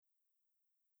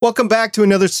Welcome back to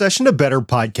another session of Better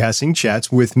Podcasting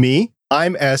Chats with me.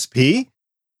 I'm SP.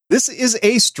 This is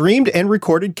a streamed and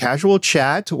recorded casual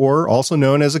chat, or also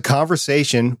known as a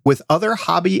conversation, with other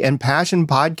hobby and passion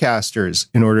podcasters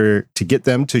in order to get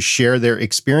them to share their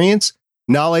experience,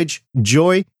 knowledge,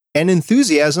 joy, and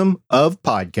enthusiasm of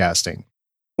podcasting.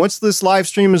 Once this live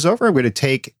stream is over, I'm going to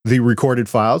take the recorded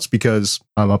files, because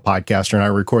I'm a podcaster and I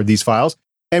record these files,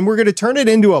 and we're going to turn it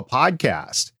into a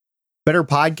podcast. Better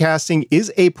Podcasting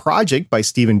is a project by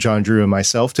Stephen John Drew and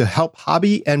myself to help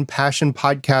hobby and passion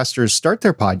podcasters start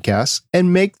their podcasts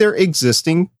and make their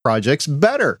existing projects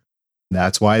better.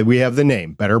 That's why we have the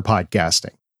name, Better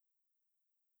Podcasting.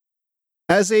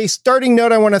 As a starting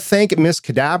note, I want to thank Miss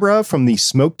Cadabra from the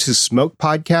Smoke to Smoke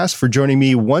podcast for joining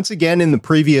me once again in the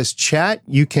previous chat.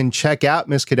 You can check out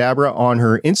Miss Cadabra on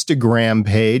her Instagram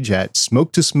page at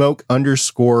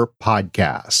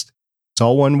smoke_podcast. It's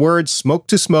all one word, smoke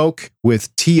to smoke,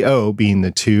 with TO being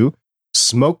the two,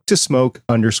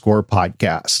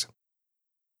 smoke_podcast.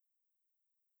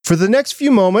 For the next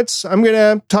few moments, I'm going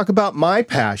to talk about my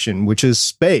passion, which is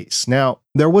space. Now,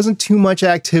 there wasn't too much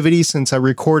activity since I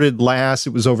recorded last.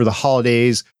 It was over the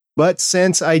holidays. But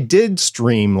since I did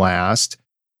stream last,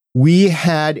 we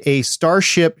had a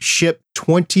Starship Ship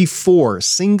 24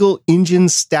 single-engine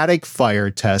static fire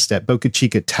test at Boca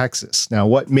Chica, Texas. Now,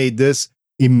 what made this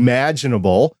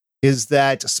imaginable is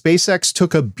that SpaceX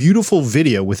took a beautiful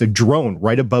video with a drone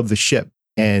right above the ship.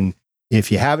 And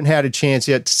if you haven't had a chance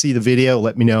yet to see the video,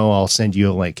 let me know. I'll send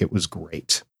you a link. It was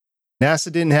great.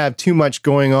 NASA didn't have too much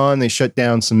going on. They shut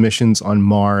down some missions on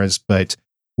Mars, but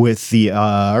with the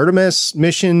Artemis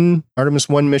 1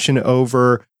 mission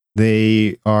over,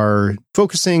 they are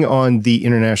focusing on the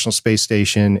International Space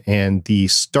Station and the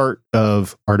start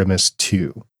of Artemis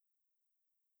 2.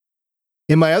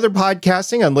 In my other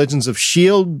podcasting on Legends of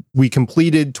S.H.I.E.L.D., we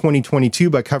completed 2022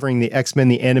 by covering the X-Men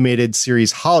The Animated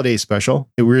Series holiday special.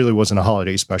 It really wasn't a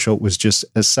holiday special. It was just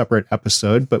a separate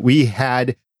episode, but we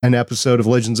had an episode of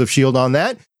Legends of S.H.I.E.L.D. on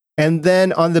that. And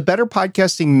then on the Better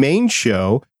Podcasting main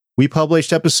show, we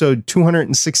published episode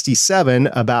 267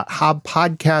 about how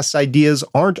podcast ideas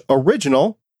aren't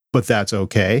original, but that's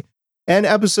okay. And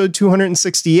episode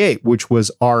 268, which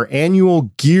was our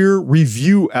annual gear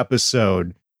review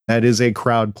episode. That is a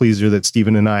crowd pleaser that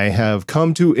Stephen and I have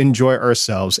come to enjoy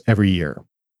ourselves every year.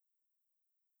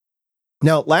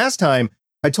 Now, last time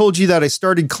I told you that I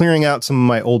started clearing out some of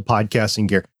my old podcasting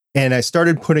gear and I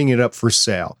started putting it up for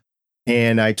sale.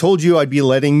 And I told you I'd be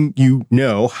letting you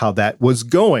know how that was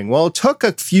going. Well, it took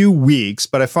a few weeks,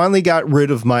 but I finally got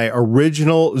rid of my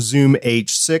original Zoom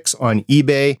H6 on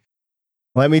eBay.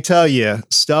 Let me tell you,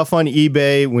 stuff on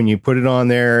eBay, when you put it on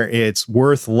there, it's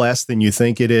worth less than you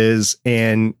think it is.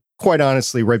 And quite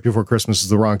honestly, right before Christmas is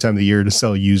the wrong time of the year to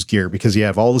sell used gear because you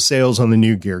have all the sales on the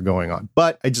new gear going on.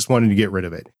 But I just wanted to get rid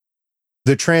of it.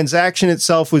 The transaction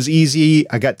itself was easy.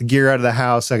 I got the gear out of the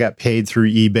house. I got paid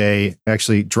through eBay. It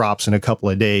actually drops in a couple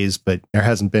of days, but there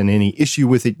hasn't been any issue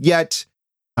with it yet.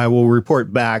 I will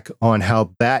report back on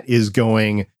how that is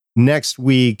going next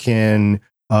week and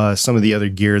some of the other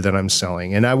gear that I'm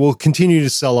selling. And I will continue to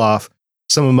sell off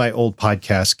some of my old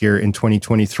podcast gear in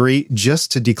 2023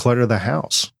 just to declutter the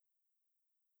house.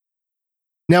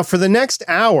 Now, for the next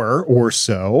hour or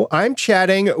so, I'm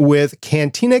chatting with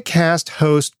Cantina cast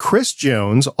host Chris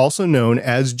Jones, also known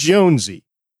as Jonesy.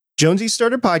 Jonesy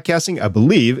started podcasting, I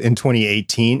believe, in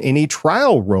 2018 in a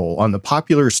trial role on the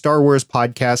popular Star Wars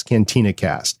podcast Cantina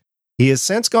cast. He has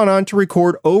since gone on to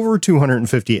record over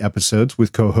 250 episodes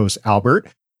with co-host Albert,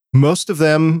 most of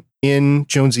them in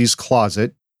Jonesy's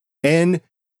closet, and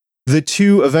the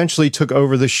two eventually took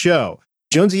over the show.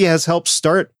 Jonesy has helped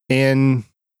start and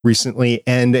recently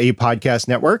end a podcast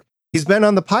network. He's been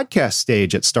on the podcast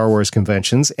stage at Star Wars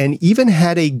conventions and even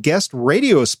had a guest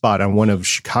radio spot on one of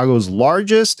Chicago's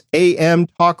largest AM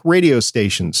talk radio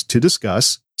stations to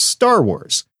discuss Star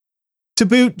Wars. To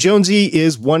boot, Jonesy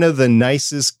is one of the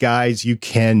nicest guys you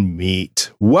can meet.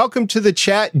 Welcome to the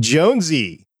chat,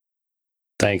 Jonesy.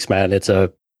 Thanks, man. It's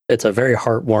a very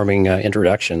heartwarming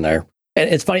introduction there. And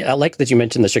it's funny, I like that you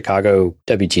mentioned the Chicago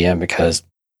WGM because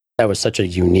that was such a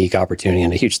unique opportunity,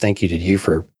 and a huge thank you to you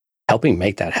for helping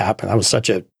make that happen. That was such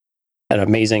an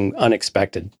amazing,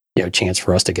 unexpected chance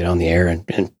for us to get on the air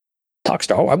and talk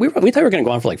Star Wars. We thought we were going to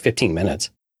go on for like 15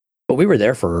 minutes, but we were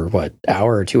there for,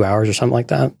 hour or 2 hours or something like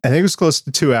that? I think it was close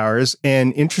to 2 hours.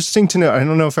 And interesting to know, I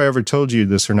don't know if I ever told you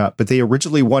this or not, but they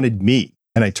originally wanted me,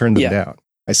 and I turned them down.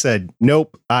 I said,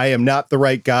 nope, I am not the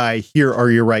right guy. Here are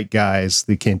your right guys,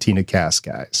 the Cantina cast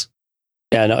guys.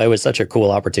 Yeah, no, it was such a cool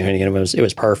opportunity, and it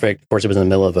was perfect. Of course, it was in the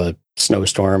middle of a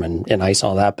snowstorm and ice,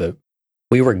 all that, but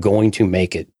we were going to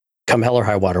make it come hell or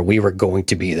high water, we were going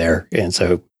to be there. And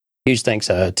so huge thanks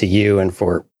to you and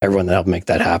for everyone that helped make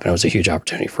that happen. It was a huge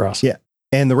opportunity for us. Yeah.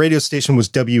 And the radio station was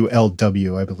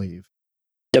WLW, I believe.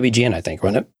 WGN, I think,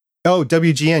 wasn't it? Oh,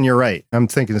 WGN, you're right. I'm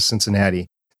thinking of Cincinnati.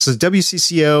 So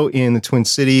WCCO in the Twin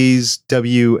Cities,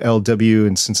 WLW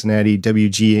in Cincinnati,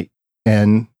 WGN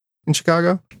in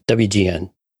Chicago?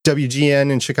 WGN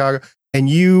in Chicago. And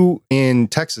you in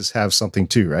Texas have something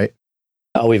too, right?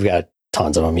 Oh, we've got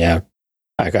tons of them, yeah.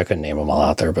 I couldn't name them all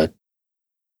out there, but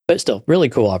still, really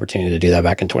cool opportunity to do that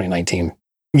back in 2019.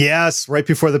 Yes, right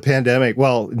before the pandemic.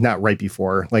 Well, not right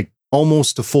before, like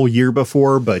almost a full year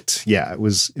before, but yeah, it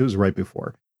was right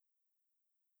before.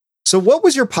 So what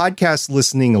was your podcast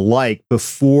listening like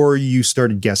before you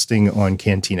started guesting on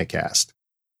Cantina Cast?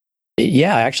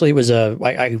 Yeah, actually, it was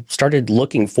I started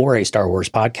looking for a Star Wars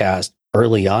podcast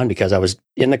early on because I was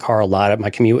in the car a lot.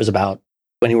 My commute was about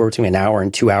anywhere between an hour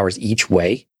and 2 hours each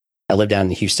way. I live down in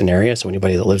the Houston area, so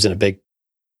anybody that lives in a big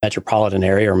metropolitan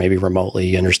area or maybe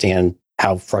remotely understand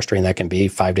how frustrating that can be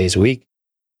 5 days a week.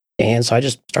 And so I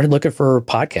just started looking for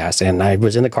podcasts, and I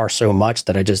was in the car so much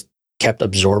that I just kept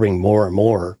absorbing more and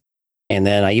more. And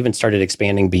then I even started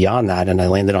expanding beyond that, and I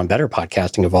landed on Better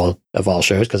Podcasting of all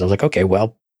shows because I was like, okay,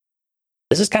 well,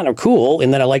 this is kind of cool.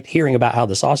 And then I liked hearing about how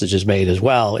the sausage is made as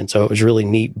well. And so it was a really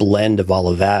neat blend of all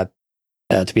of that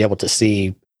to be able to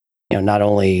see, not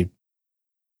only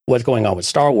what's going on with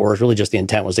Star Wars, really just the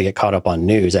intent was to get caught up on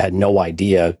news. I had no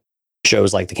idea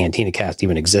shows like the Cantina Cast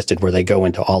even existed, where they go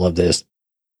into all of this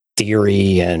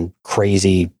theory and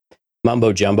crazy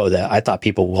mumbo jumbo that I thought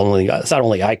it's not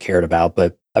only I cared about,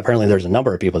 but apparently there's a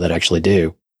number of people that actually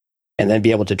do. And then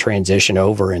be able to transition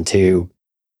over into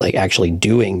like actually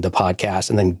doing the podcast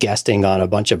and then guesting on a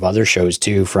bunch of other shows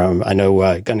too, from, I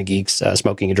know Gunna Geeks,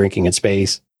 Smoking and Drinking in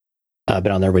Space. I've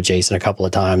been on there with Jason a couple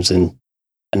of times, and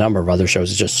a number of other shows.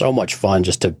 It's just so much fun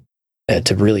just to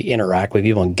really interact with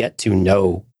people and get to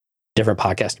know different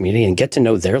podcast community and get to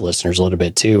know their listeners a little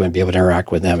bit too, and be able to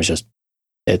interact with them.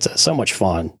 It's so much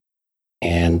fun.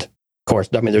 And of course,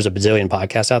 I mean, there's a bazillion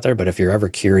podcasts out there, but if you're ever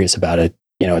curious about it,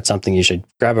 it's something you should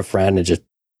grab a friend and just,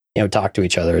 talk to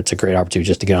each other. It's a great opportunity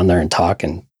just to get on there and talk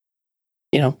and,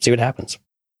 see what happens.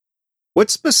 What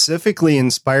specifically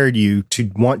inspired you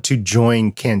to want to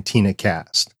join Cantina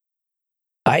Cast?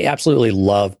 I absolutely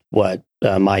loved what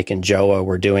Mike and Joa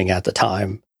were doing at the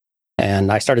time.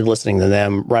 And I started listening to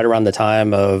them right around the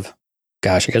time of,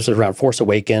 I guess it was around Force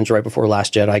Awakens, right before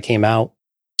Last Jedi came out.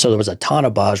 So there was a ton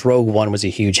of buzz. Rogue One was a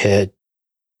huge hit,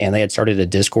 and they had started a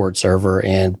Discord server.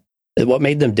 And what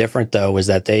made them different, though, was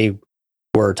that they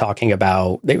were talking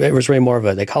about, it was really more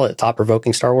of they call it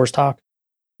thought-provoking Star Wars talk.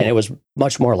 And it was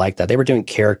much more like that. They were doing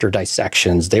character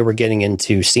dissections. They were getting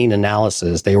into scene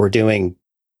analysis. They were doing,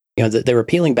 they were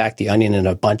peeling back the onion in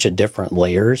a bunch of different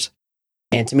layers.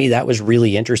 And to me, that was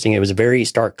really interesting. It was a very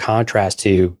stark contrast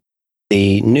to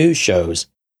the news shows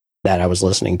that I was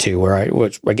listening to,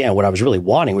 which again, what I was really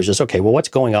wanting was just, okay, well, what's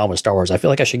going on with Star Wars? I feel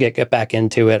like I should get back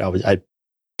into it. I'd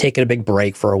taken a big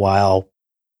break for a while.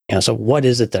 So what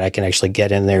is it that I can actually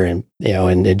get in there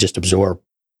and just absorb?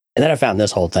 And then I found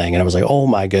this whole thing, and I was like, oh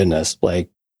my goodness, like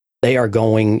they are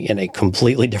going in a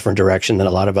completely different direction than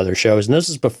a lot of other shows. And this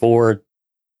is before,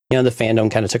 the fandom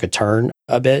kind of took a turn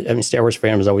a bit. I mean, Star Wars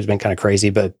fandom has always been kind of crazy,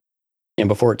 but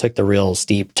before it took the real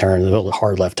steep turn, the real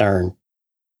hard left turn,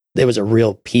 there was a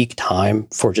real peak time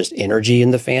for just energy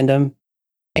in the fandom.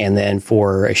 And then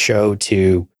for a show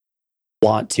to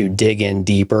want to dig in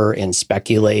deeper and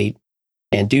speculate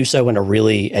and do so in a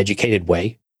really educated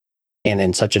way and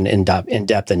in such an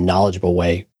in-depth and knowledgeable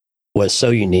way was so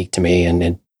unique to me.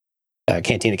 And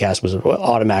Cantina Cast was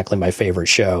automatically my favorite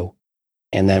show.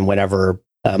 And then whenever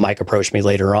Mike approached me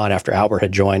later on after Albert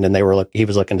had joined, and he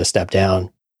was looking to step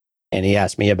down, and he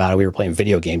asked me about it. We were playing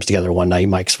video games together one night.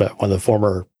 Mike's one of the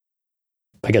former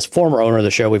owner of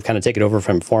the show. We've kind of taken over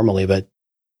from him formally, but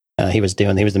he was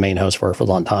the main host for a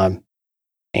long time.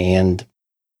 And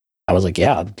I was like,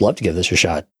 yeah, I'd love to give this a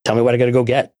shot. Tell me what I got to go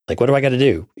get. Like, what do I got to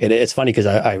do? It's funny because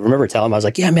I remember telling him, I was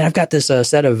like, yeah, man, I've got this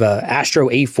set of Astro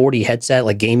A40 headset,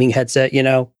 like gaming headset,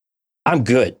 I'm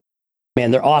good.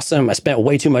 Man, they're awesome. I spent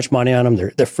way too much money on them.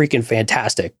 They're freaking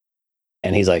fantastic.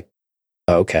 And he's like,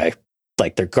 okay,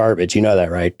 like they're garbage. You know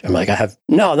that, right? I'm like,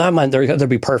 no, not mine. They'll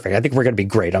be perfect. I think we're going to be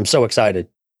great. I'm so excited.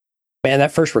 Man,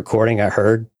 that first recording I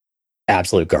heard,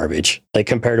 absolute garbage. Like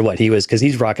compared to what he was, because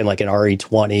he's rocking like an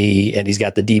RE20 and he's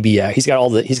got the DBX. He's got all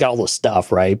the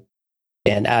stuff, right?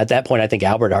 And at that point, I think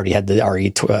Albert already had the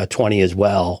RE20 as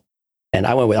well. And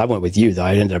I went with you though.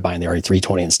 I ended up buying the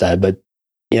RE320 instead. But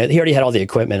he already had all the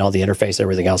equipment, all the interface,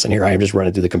 everything else. And here I am just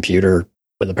running through the computer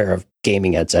with a pair of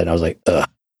gaming headset. And I was like, ugh,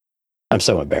 I'm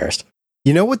so embarrassed.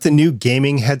 You know what the new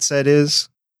gaming headset is?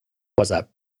 What's that?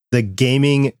 The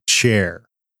gaming chair.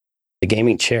 The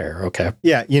gaming chair. Okay.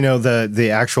 Yeah, the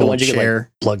actual the ones you chair. Can,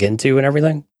 like, plug into and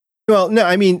everything? Well, no,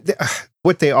 I mean,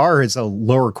 what they are is a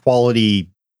lower quality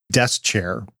desk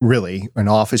chair, really, an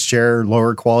office chair,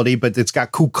 lower quality, but it's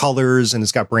got cool colors and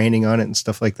it's got branding on it and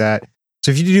stuff like that.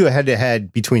 So if you do a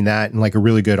head-to-head between that and like a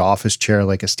really good office chair,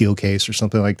 like a steel case or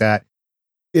something like that,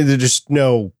 there's just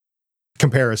no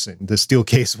comparison. The steel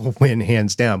case will win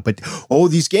hands down. But,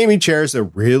 these gaming chairs, they're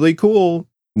really cool.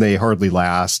 They hardly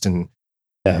last and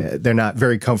they're not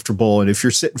very comfortable. And if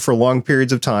you're sitting for long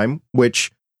periods of time,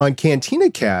 which on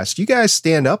Cantina Cast, you guys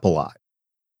stand up a lot.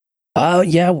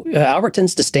 Albert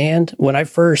tends to stand. When we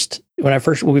first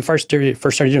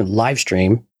started doing live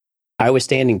stream, I was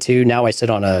standing too. Now I sit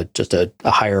on a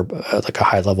higher, like a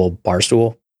high level bar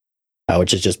stool,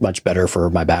 which is just much better for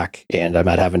my back. And I'm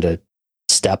not having to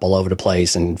step all over the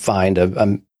place and find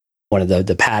one of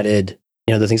the padded,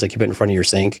 the things like you put in front of your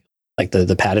sink, like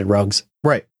the padded rugs.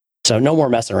 Right. So no more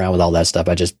messing around with all that stuff.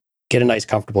 I just get a nice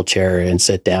comfortable chair and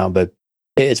sit down. But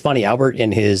it's funny, Albert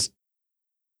in his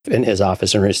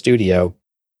office or his studio,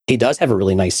 he does have a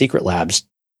really nice Secret Labs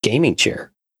gaming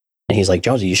chair. And he's like,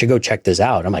 Jonesy, you should go check this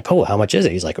out. I'm like, oh, how much is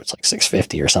it? He's like, it's like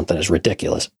 $650 or something. It's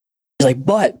ridiculous. He's like,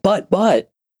 but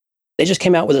they just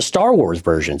came out with a Star Wars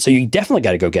version. So you definitely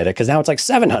got to go get it because now it's like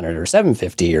 $700 or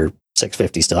 $750 or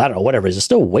 $650 still. I don't know, whatever it is. It's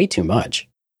still way too much.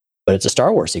 But it's a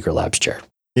Star Wars Secret Labs chair.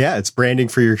 Yeah, it's branding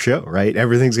for your show, right?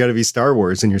 Everything's got to be Star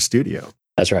Wars in your studio.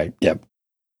 That's right. Yep.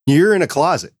 You're in a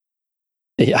closet.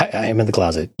 Yeah, I am in the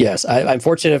closet. Yes. I'm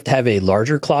fortunate enough to have a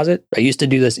larger closet. I used to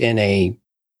do this in a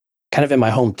kind of in my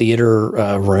home theater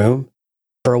room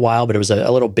for a while, but it was a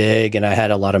little big and I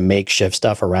had a lot of makeshift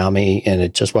stuff around me and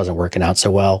it just wasn't working out so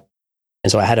well.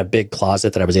 And so I had a big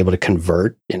closet that I was able to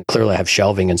convert, and clearly I have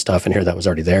shelving and stuff in here that was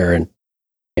already there. And,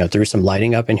 threw some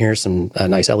lighting up in here, some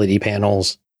nice LED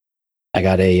panels. I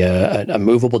got a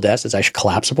movable desk that's actually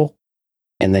collapsible.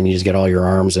 And then you just get all your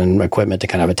arms and equipment to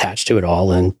kind of attach to it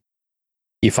all. And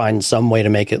you find some way to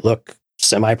make it look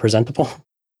semi-presentable.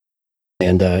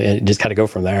 And it just kind of go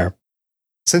from there.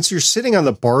 Since you're sitting on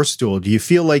the bar stool, do you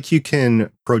feel like you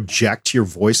can project your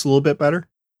voice a little bit better?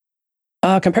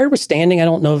 Compared with standing, I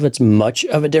don't know if it's much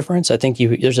of a difference. I think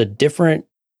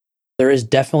there is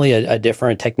definitely a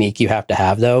different technique you have to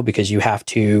have, though, because you have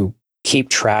to keep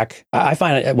track. I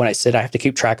find when I sit, I have to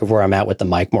keep track of where I'm at with the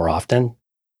mic more often.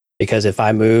 Because if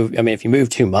you move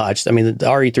too much, the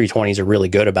RE320s are really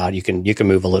good about you can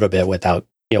move a little bit without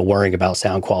worrying about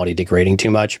sound quality degrading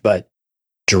too much. But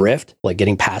drift, like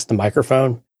getting past the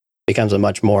microphone, becomes a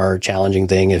much more challenging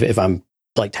thing if I'm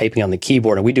like typing on the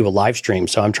keyboard. And we do a live stream,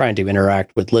 so I'm trying to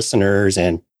interact with listeners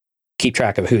and keep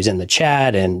track of who's in the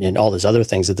chat and all those other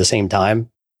things at the same time.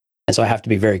 And so I have to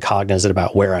be very cognizant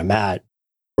about where I'm at.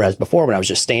 Whereas before, when I was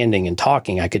just standing and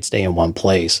talking, I could stay in one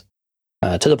place.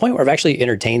 To the point where I've actually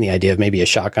entertained the idea of maybe a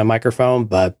shotgun microphone,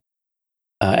 but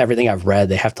everything I've read,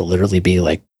 they have to literally be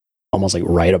like almost like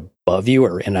right above you,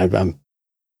 I don't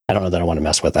know that I want to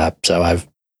mess with that. So I've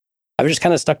just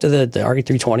kind of stuck to the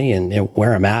RE320 and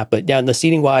where I'm at. But yeah, in the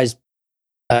seating wise,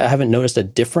 I haven't noticed a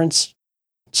difference,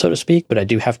 so to speak. But I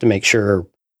do have to make sure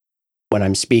when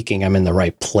I'm speaking, I'm in the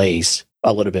right place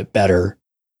a little bit better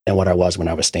than what I was when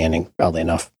I was standing, oddly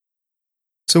enough.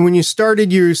 So when you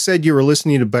started, you said you were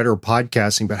listening to better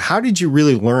podcasting, but how did you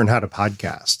really learn how to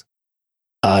podcast?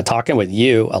 Talking with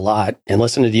you a lot and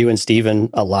listening to you and Steven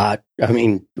a lot. I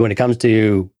mean, when it comes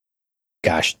to,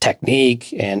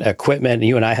 technique and equipment,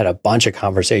 you and I had a bunch of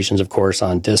conversations, of course,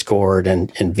 on Discord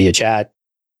and via chat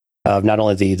of not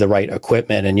only the right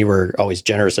equipment, and you were always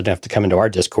generous enough to come into our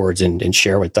Discords and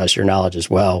share with us your knowledge as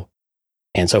well.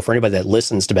 And so for anybody that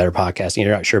listens to better podcasting,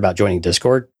 you're not sure about joining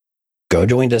Discord, go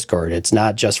join Discord. It's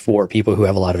not just for people who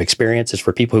have a lot of experience. It's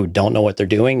for people who don't know what they're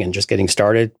doing and just getting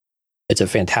started. It's a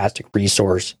fantastic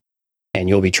resource and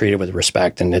you'll be treated with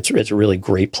respect. And it's a really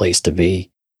great place to be.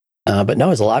 But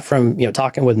no, it's a lot from,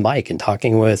 talking with Mike and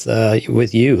talking with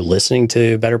you, listening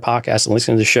to better podcasts and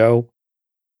listening to the show,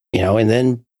 and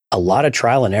then a lot of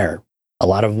trial and error, a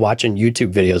lot of watching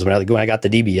YouTube videos. When I got the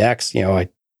DBX,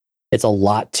 it's a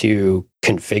lot to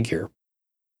configure.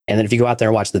 And then if you go out there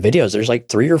and watch the videos, there's like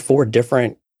 3 or 4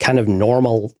 different kind of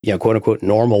normal, quote unquote,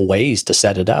 normal ways to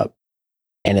set it up.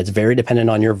 And it's very dependent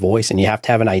on your voice and you have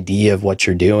to have an idea of what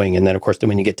you're doing. And then of course,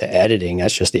 when you get to editing,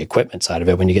 that's just the equipment side of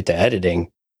it. When you get to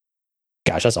editing,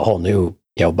 that's a whole new,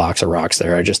 box of rocks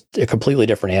there. Just a completely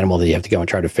different animal that you have to go and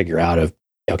try to figure out of,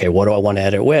 okay, what do I want to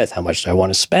edit with? How much do I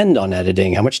want to spend on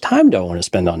editing? How much time do I want to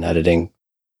spend on editing?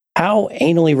 How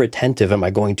anally retentive am I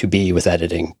going to be with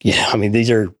editing? These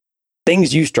are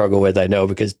things you struggle with, I know,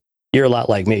 because you're a lot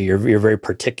like me. You're very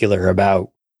particular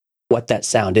about what that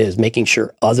sound is, making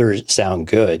sure others sound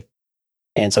good.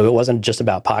 And so it wasn't just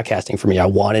about podcasting for me. I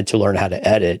wanted to learn how to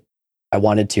edit. I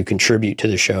wanted to contribute to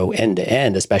the show end to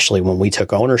end, especially when we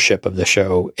took ownership of the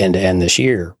show end to end this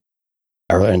year,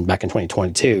 or back in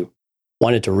 2022.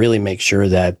 Wanted to really make sure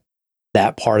that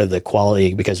part of the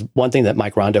quality, because one thing that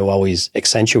Mike Rondo always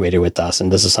accentuated with us,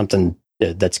 and this is something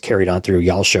that's carried on through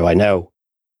y'all's show, I know,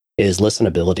 is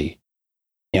listenability.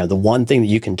 The one thing that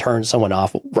you can turn someone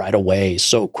off right away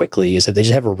so quickly is if they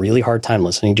just have a really hard time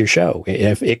listening to your show.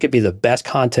 If it could be the best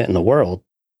content in the world,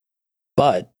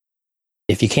 but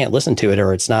if you can't listen to it,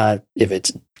 or it's not, if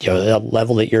it's a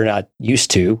level that you're not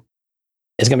used to,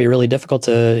 it's going to be really difficult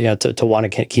to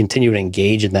want to continue to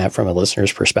engage in that from a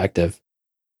listener's perspective.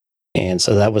 And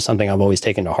so that was something I've always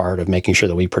taken to heart, of making sure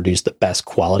that we produce the best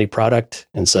quality product.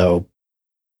 And so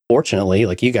fortunately,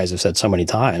 like you guys have said so many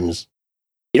times,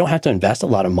 you don't have to invest a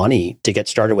lot of money to get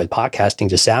started with podcasting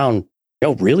to sound,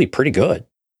 really pretty good.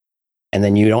 And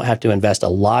then you don't have to invest a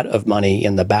lot of money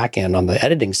in the back end on the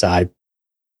editing side,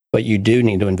 but you do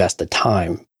need to invest the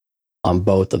time on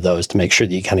both of those to make sure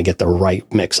that you kind of get the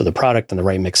right mix of the product and the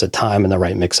right mix of time and the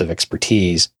right mix of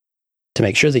expertise to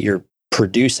make sure that you're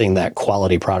producing that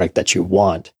quality product that you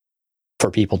want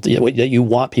for people that you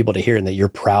want people to hear, and that you're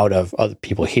proud of other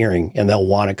people hearing, and they'll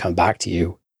want to come back to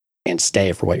you and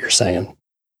stay for what you're saying.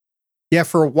 Yeah,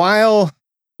 for a while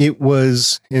it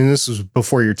was, and this was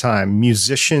before your time,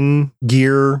 musician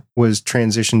gear was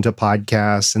transitioned to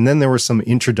podcasts. And then there was some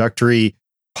introductory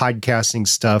podcasting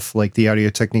stuff like the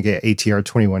Audio-Technica ATR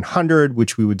 2100,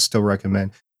 which we would still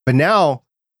recommend. But now,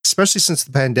 especially since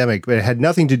the pandemic, but it had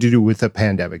nothing to do with the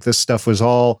pandemic. This stuff was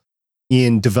all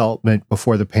in development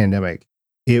before the pandemic.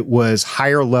 It was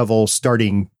higher level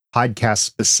starting podcast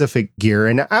specific gear.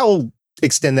 And I'll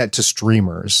extend that to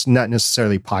streamers, not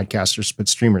necessarily podcasters, but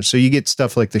streamers. So you get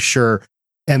stuff like the Shure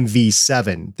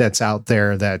MV7 that's out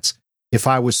there. That's, if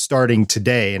I was starting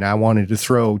today and I wanted to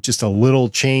throw just a little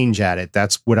change at it,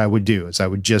 that's what I would do, is I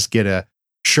would just get a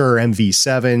Shure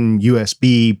MV7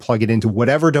 USB, plug it into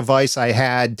whatever device I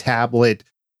had, tablet,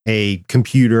 a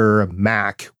computer, a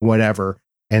Mac, whatever,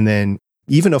 and then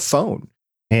even a phone,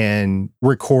 and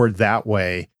record that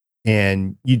way.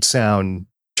 And you'd sound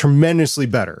tremendously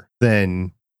better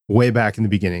than way back in the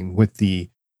beginning with the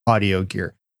audio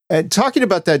gear. And talking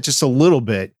about that just a little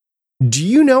bit, do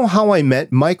you know how I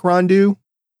met Mike Rondeau?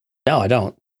 No, I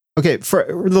don't. Okay, for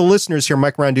the listeners here,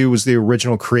 Mike Rondeau was the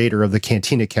original creator of the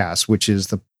Cantina cast, which is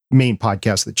the main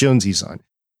podcast that Jonesy's on.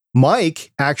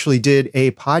 Mike actually did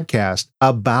a podcast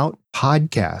about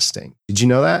podcasting. Did you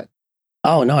know that?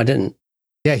 Oh, no, I didn't.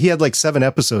 Yeah, he had like 7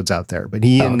 episodes out there, but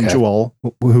he and Joel,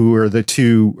 who are the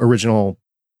two original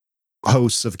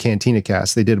hosts of Cantina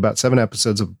Cast, they did about 7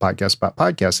 episodes of a podcast about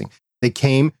podcasting. They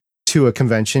came to a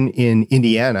convention in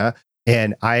Indiana,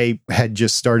 and I had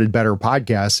just started Better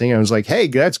Podcasting. I was like, hey,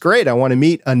 that's great. I want to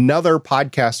meet another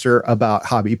podcaster about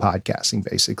hobby podcasting,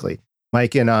 basically.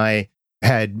 Mike and I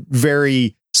had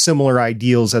very similar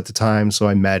ideals at the time, so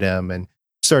I met him and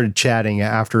started chatting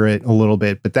after it a little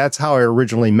bit. But that's how I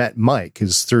originally met Mike,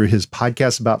 is through his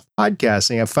podcast about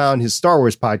podcasting. I found his Star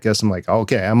Wars podcast. I'm like,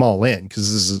 okay, I'm all in,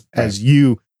 because this is, as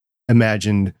you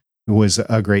imagined, was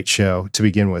a great show to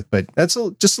begin with. But that's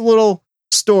just a little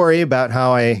story about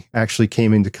how I actually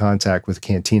came into contact with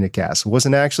Cantina Cast. I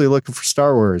wasn't actually looking for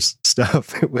Star Wars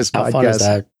stuff. It was how podcast. Fun is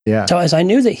that? Yeah. So as I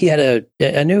knew that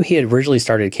I knew he had originally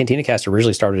started, Cantina Cast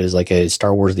originally started as like a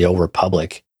Star Wars The Old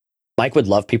Republic. Mike would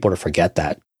love people to forget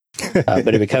that.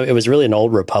 But it was really an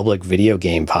Old Republic video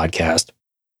game podcast.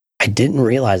 I didn't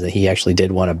realize that he actually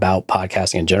did one about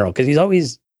podcasting in general, because he's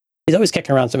always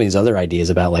kicking around some of these other ideas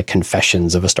about like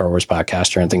confessions of a Star Wars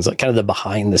podcaster and things like kind of the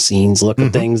behind the scenes look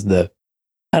of things, the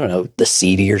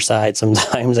seedier side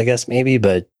sometimes, I guess, maybe,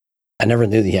 but I never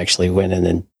knew that he actually went in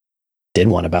and did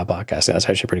one about podcasting. That's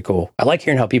actually pretty cool. I like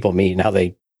hearing how people meet and how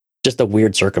just the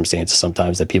weird circumstances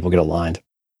sometimes that people get aligned.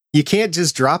 You can't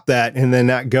just drop that and then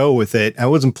not go with it. I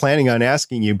wasn't planning on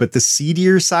asking you, but the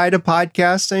seedier side of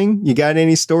podcasting, you got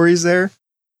any stories there?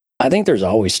 I think there's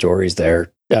always stories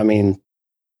there. I mean,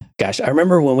 gosh, I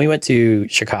remember when we went to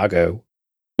Chicago,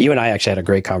 you and I actually had a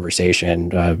great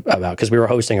conversation about, because we were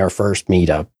hosting our first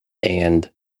meetup, and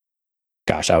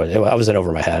gosh, I was in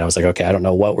over my head. I was like, okay, I don't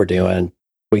know what we're doing.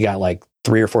 We got like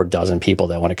 3 or 4 dozen people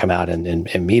that want to come out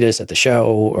and meet us at the show,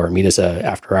 or meet us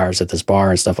after hours at this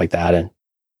bar and stuff like that. And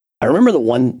I remember the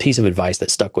one piece of advice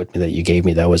that stuck with me that you gave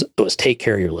me, though, was take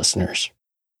care of your listeners,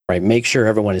 right? Make sure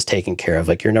everyone is taken care of.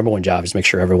 Like, your number one job is make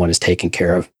sure everyone is taken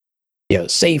care of,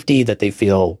 safety, that they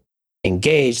feel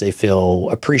engaged, they feel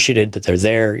appreciated, that they're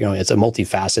there. It's a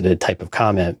multifaceted type of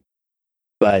comment.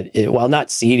 But while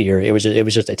not seedier, it was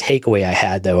just a takeaway I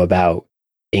had though about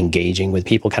engaging with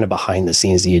people kind of behind the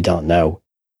scenes that you don't know.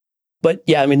 But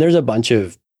yeah, I mean, there's a bunch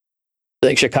of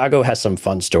like Chicago has some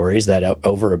fun stories that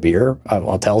over a beer,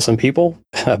 I'll tell some people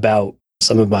about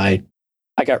some of my.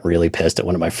 I got really pissed at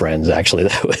one of my friends actually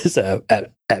that was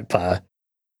at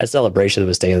a celebration of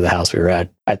a stay of the house we were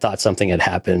at. I thought something had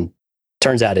happened.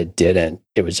 Turns out it didn't.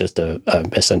 It was just a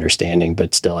misunderstanding,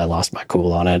 but still I lost my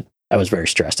cool on it. I was very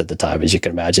stressed at the time, as you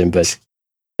can imagine, but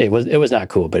it was not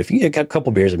cool. But if you get a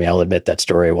couple beers with me, I'll admit that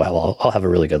story. Well, I'll have a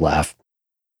really good laugh.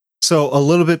 So a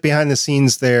little bit behind the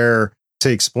scenes there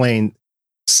to explain,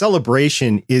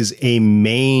 Celebration is a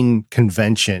main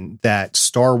convention that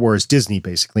Star Wars, Disney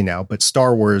basically now, but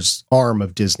Star Wars arm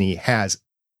of Disney has,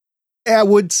 I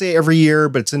would say every year,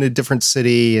 but it's in a different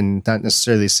city and not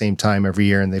necessarily the same time every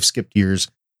year. And they've skipped years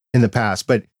in the past,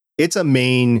 but it's a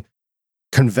main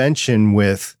convention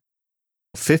with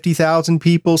 50,000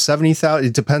 people, 70,000.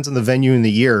 It depends on the venue and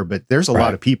the year, but there's a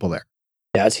lot of people there.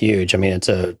 Yeah, it's huge. I mean, it's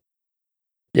an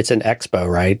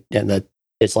expo, right? And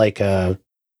it's like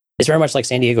it's very much like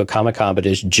San Diego Comic-Con, but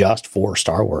it's just for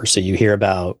Star Wars. So you hear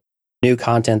about new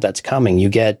content that's coming. You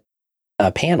get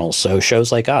panels. So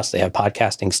shows like us, they have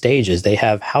podcasting stages. They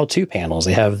have how-to panels.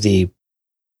 They have the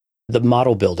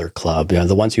model builder club,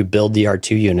 the ones who build the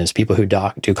R2 units, people who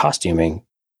do costuming.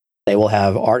 They will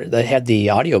have art. They had the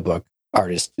audiobook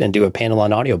artist and do a panel on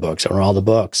audiobooks on all the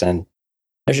books. And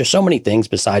there's just so many things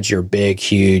besides your big,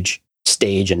 huge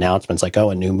stage announcements like,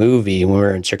 a new movie. When we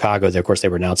were in Chicago, of course, they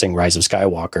were announcing Rise of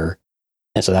Skywalker.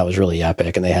 And so that was really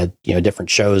epic. And they had, different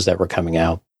shows that were coming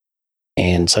out.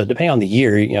 And so depending on the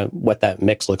year, what that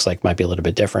mix looks like might be a little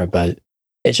bit different, but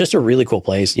it's just a really cool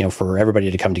place, for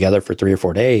everybody to come together for 3 or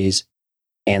 4 days.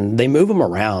 And they move them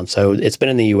around. So it's been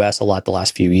in the US a lot the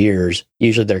last few years.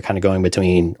 Usually they're kind of going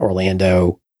between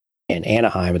Orlando and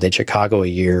Anaheim, but they Chicago a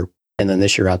year. And then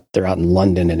this year they're out in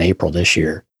London in April this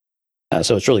year.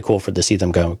 So it's really cool to see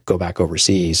them go back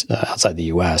overseas outside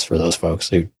the US for those folks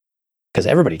because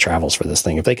everybody travels for this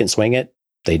thing. If they can swing it,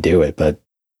 they do it. But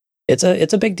it's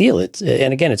a big deal.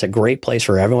 And again, it's a great place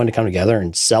for everyone to come together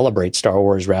and celebrate Star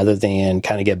Wars rather than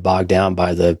kind of get bogged down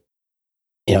by the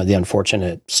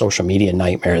unfortunate social media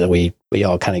nightmare that we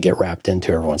all kind of get wrapped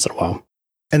into every once in a while.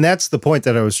 And that's the point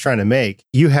that I was trying to make.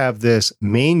 You have this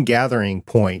main gathering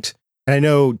point, and I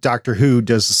know Doctor Who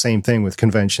does the same thing with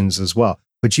conventions as well,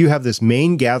 but you have this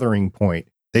main gathering point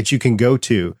that you can go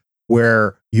to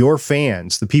where your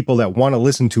fans, the people that want to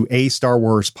listen to a Star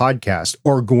Wars podcast,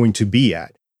 are going to be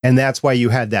at. And that's why you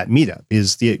had that meetup,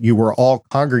 is that you were all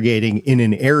congregating in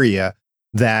an area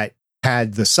that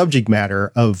had the subject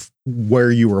matter of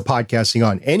where you were podcasting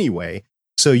on anyway.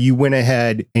 So you went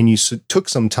ahead and you took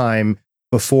some time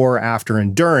before, after,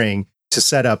 and during to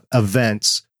set up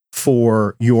events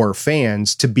for your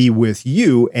fans to be with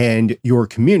you and your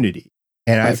community.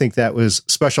 And right. I think that was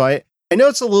special. I know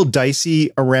it's a little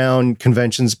dicey around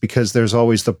conventions because there's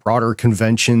always the broader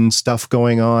convention stuff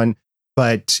going on,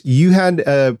 but you had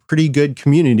a pretty good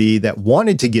community that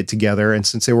wanted to get together. And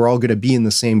since they were all going to be in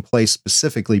the same place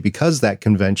specifically because that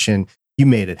convention, you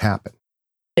made it happen.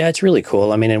 Yeah, it's really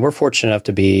cool. I mean, and we're fortunate enough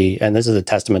to be, and this is a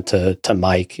testament to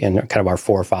Mike and kind of our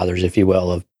forefathers, if you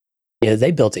will, of,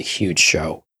 they built a huge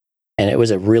show. And it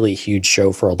was a really huge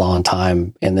show for a long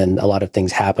time. And then a lot of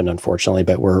things happened, unfortunately,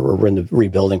 but we're in the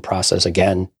rebuilding process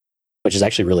again, which is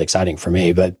actually really exciting for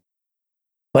me. But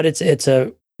it's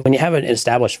when you have an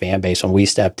established fan base, when we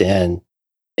stepped in,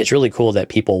 it's really cool that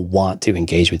people want to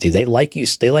engage with you. They like you.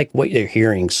 They like what they're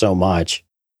hearing so much.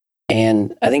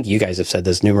 And I think you guys have said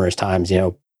this numerous times,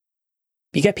 you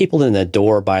get people in the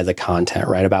door by the content,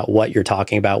 right? About what you're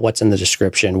talking about, what's in the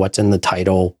description, what's in the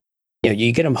title.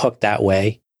 You get them hooked that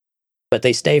way. But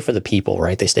they stay for the people,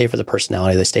 right? They stay for the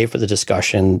personality. They stay for the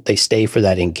discussion. They stay for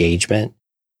that engagement.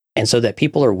 And so that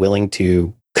people are willing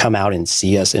to come out and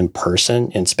see us in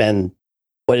person and spend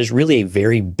what is really a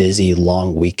very busy,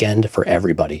 long weekend for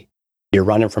everybody. You're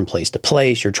running from place to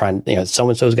place. You're trying,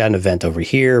 so-and-so's got an event over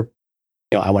here.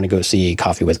 I want to go see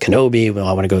Coffee with Kenobi. Well,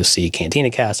 I want to go see Cantina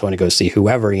Cast. I want to go see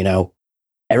whoever,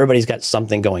 everybody's got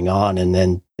something going on. And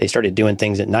then they started doing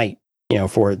things at night.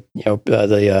 For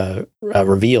the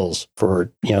reveals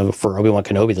for Obi-Wan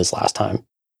Kenobi this last time.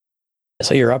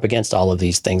 So you're up against all of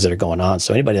these things that are going on.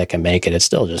 So anybody that can make it,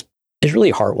 it's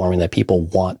really heartwarming that people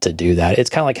want to do that. It's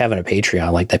kind of like having a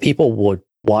Patreon, like that people would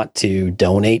want to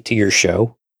donate to your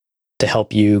show to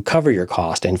help you cover your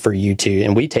cost and for you to,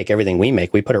 and we take everything we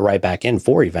make, we put it right back in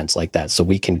for events like that. So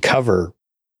we can cover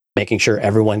making sure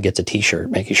everyone gets a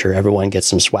t-shirt, making sure everyone gets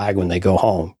some swag when they go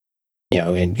home.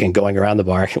 And going around the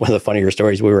bar, one of the funnier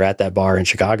stories, we were at that bar in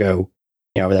Chicago,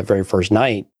 that very first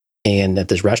night, and at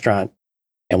this restaurant,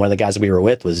 and one of the guys that we were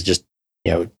with was just,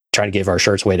 trying to give our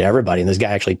shirts away to everybody. And this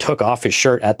guy actually took off his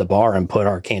shirt at the bar and put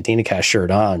our Cantina Cast shirt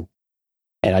on.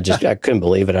 And I couldn't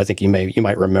believe it. I think you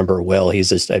might remember Will. He's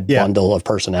just a bundle of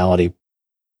personality.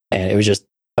 And it was just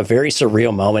a very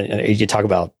surreal moment. And you talk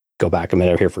about, go back a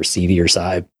minute here for CD or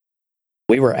side.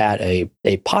 We were at a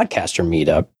podcaster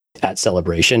meetup at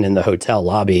Celebration in the hotel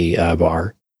lobby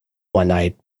bar one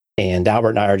night. And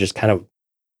Albert and I are just kind of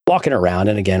walking around.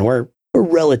 And again, we're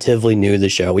relatively new to the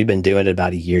show. We've been doing it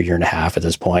about a year and a half at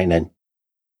this point. And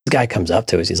this guy comes up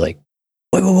to us. He's like,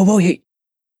 whoa,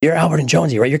 you're Albert and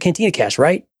Jonesy, right? You're Cantina Cast,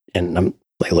 right? And I'm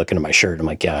like looking at my shirt. I'm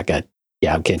like,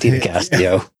 I'm Cantina Cast.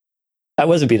 I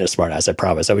wasn't being a smartass, I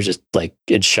promise. I was just like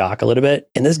in shock a little bit.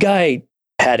 And this guy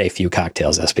had a few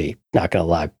cocktails, SP, not going to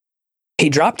lie. He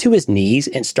dropped to his knees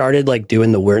and started like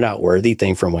doing the "We're Not Worthy"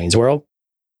 thing from Wayne's World.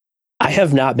 I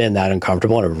have not been that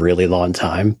uncomfortable in a really long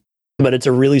time, but it's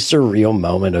a really surreal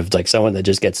moment of like someone that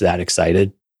just gets that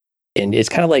excited. And it's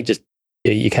kind of like just,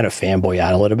 you kind of fanboy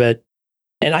out a little bit.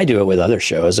 And I do it with other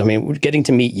shows. I mean, getting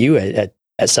to meet you at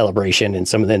Celebration, and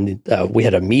some of them, we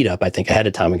had a meetup, I think ahead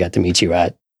of time we got to meet you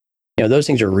at. Those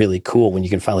things are really cool when you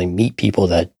can finally meet people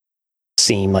that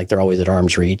seem like they're always at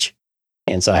arm's reach.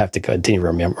 And so I have to continue to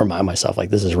remind myself, like,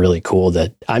 this is really cool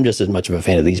that I'm just as much of a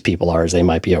fan of these people are as they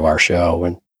might be of our show.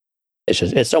 And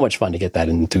it's so much fun to get that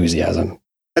enthusiasm.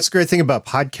 That's a great thing about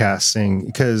podcasting,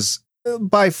 because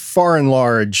by far and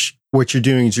large, what you're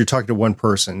doing is you're talking to one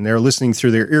person. They're listening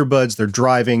through their earbuds, they're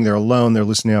driving, they're alone, they're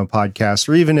listening on a podcast,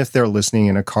 or even if they're listening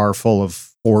in a car full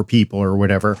of 4 people or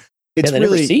whatever. They really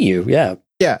never see you. Yeah.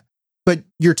 Yeah. But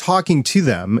you're talking to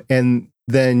them, and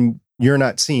then you're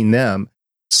not seeing them.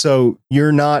 So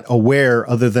you're not aware,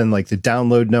 other than like the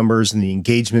download numbers and the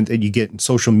engagement that you get in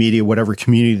social media, whatever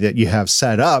community that you have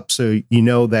set up. So you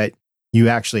know that you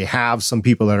actually have some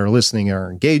people that are listening and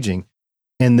are engaging.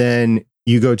 And then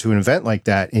you go to an event like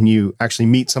that and you actually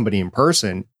meet somebody in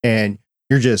person and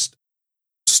you're just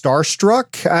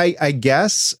starstruck, I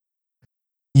guess.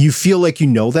 You feel like you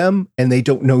know them and they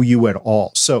don't know you at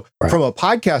all. So From a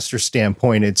podcaster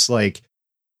standpoint, it's like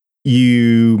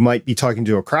you might be talking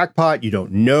to a crackpot. You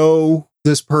don't know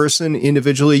this person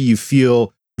individually. You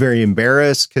feel very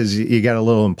embarrassed because you got a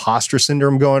little imposter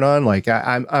syndrome going on. Like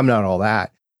I'm not all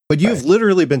that, but you've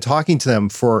literally been talking to them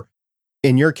for,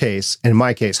 in your case, in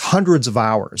my case, hundreds of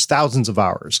hours, thousands of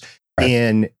hours.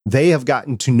 And they have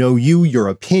gotten to know you, your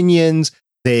opinions.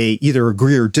 They either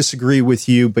agree or disagree with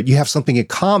you, but you have something in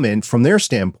common from their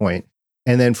standpoint.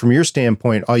 And then from your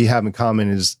standpoint, all you have in common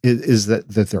is that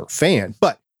they're a fan.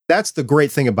 But that's the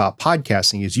great thing about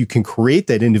podcasting, is you can create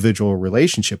that individual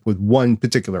relationship with one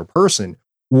particular person,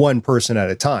 one person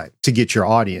at a time, to get your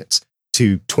audience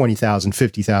to 20,000,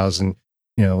 50,000,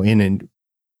 and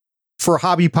for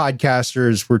hobby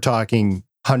podcasters, we're talking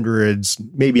hundreds,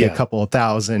 maybe a couple of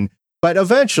thousand. But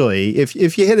eventually, if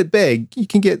you hit it big, you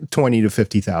can get 20 to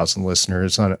 50,000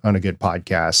 listeners on a good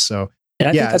podcast. So, and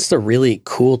I think that's the really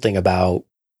cool thing about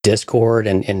Discord.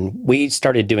 And we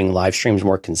started doing live streams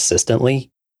more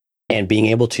consistently, and being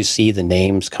able to see the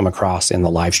names come across in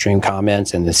the live stream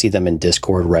comments and to see them in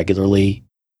Discord regularly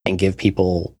and give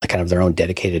people kind of their own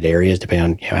dedicated areas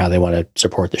depending on how they want to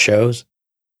support the shows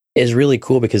is really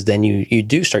cool, because then you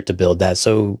do start to build that.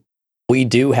 So we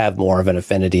do have more of an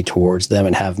affinity towards them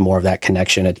and have more of that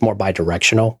connection. It's more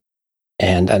bi-directional.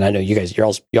 And I know you guys,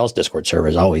 y'all's Discord server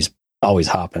is always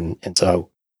hopping. And so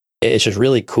it's just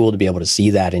really cool to be able to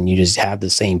see that. And you just have the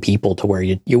same people to where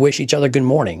you wish each other good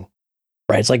morning,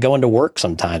 right? It's like going to work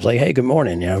sometimes, like, hey, good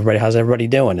morning. Everybody, how's everybody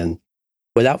doing? And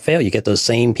without fail, you get those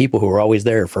same people who are always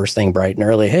there first thing bright and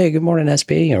early. Hey, good morning,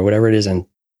 SP, or whatever it is. And,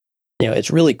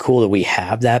 it's really cool that we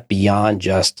have that beyond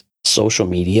just social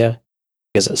media,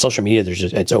 because social media,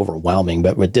 it's overwhelming.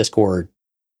 But with Discord,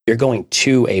 you're going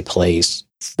to a place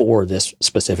for this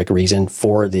specific reason,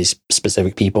 for these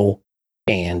specific people,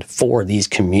 and for these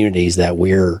communities that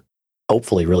we're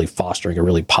hopefully really fostering a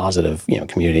really positive,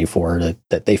 community for,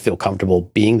 that they feel comfortable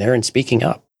being there and speaking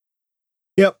up.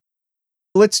 Yep.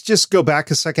 Let's just go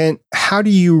back a second. How do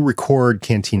you record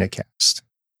Cantina Cast?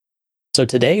 So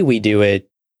today we do it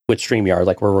with StreamYard,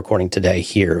 like we're recording today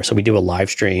here. So we do a live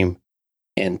stream,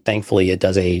 and thankfully it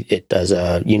does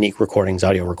a unique recordings,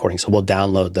 audio recordings. So we'll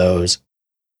download those,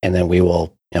 and then we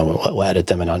will, we'll edit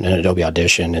them in Adobe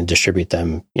Audition and distribute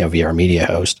them, via our media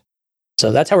host.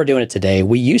 So that's how we're doing it today.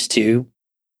 We used to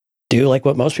do like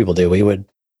what most people do. We would,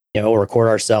 record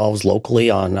ourselves locally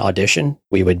on Audition.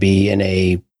 We would be in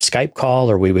a Skype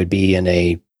call, or we would be in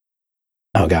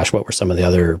what were some of the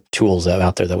other tools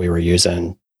out there that we were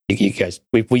using? You guys,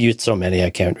 we used so many, I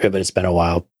can't, but it's been a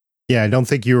while. Yeah, I don't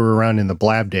think you were around in the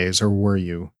Blab days, or were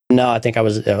you? No, I think I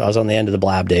was on the end of the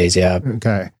Blab days. Yeah.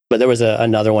 Okay. But there was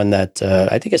another one that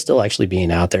I think is still actually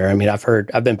being out there. I mean,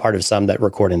 I've been part of some that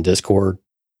record in Discord.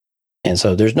 And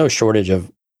so there's no shortage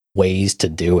of ways to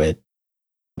do it.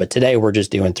 But today we're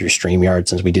just doing through StreamYard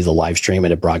since we do the live stream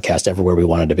and it broadcasts everywhere we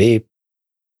want it to be.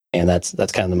 And that's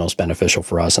kind of the most beneficial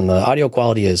for us. And the audio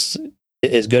quality is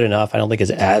good enough. I don't think it's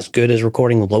as good as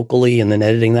recording locally and then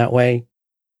editing that way.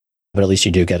 But at least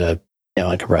you do get a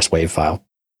uncompressed WAV file.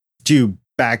 Do you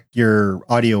back your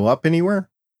audio up anywhere?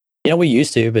 We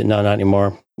used to, but no, not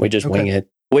anymore. We just wing it.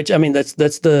 Which, I mean, that's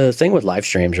the thing with live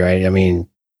streams, right? I mean,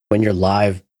 when you're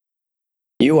live,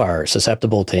 you are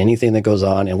susceptible to anything that goes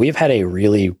on. And we've had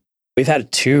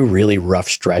two really rough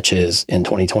stretches in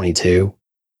 2022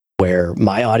 where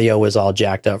my audio was all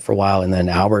jacked up for a while. And then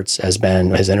Albert's his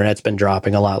internet's been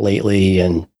dropping a lot lately.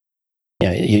 And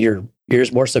you're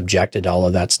just more subjected to all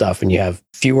of that stuff and you have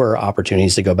fewer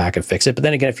opportunities to go back and fix it. But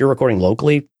then again, if you're recording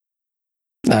locally,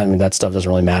 I mean, that stuff doesn't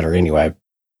really matter anyway.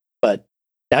 But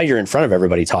now you're in front of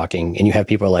everybody talking and you have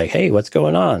people like, hey, what's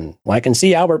going on? Well, I can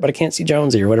see Albert, but I can't see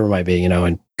Jonesy or whatever it might be,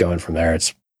 and going from there.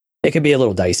 It could be a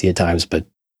little dicey at times, but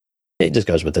it just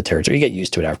goes with the territory. You get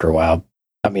used to it after a while.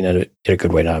 I mean, in a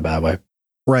good way, not a bad way.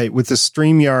 Right. With the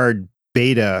StreamYard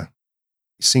beta,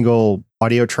 single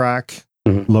audio track,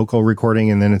 local recording,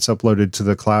 and then it's uploaded to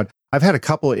the cloud. I've had a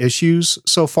couple of issues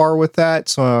so far with that.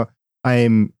 So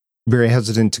I'm very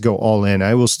hesitant to go all in.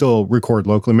 I will still record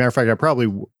locally. Matter of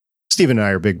fact, Steve and I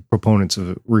are big proponents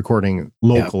of recording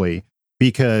locally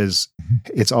because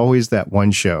it's always that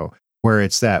one show where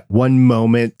it's that one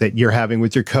moment that you're having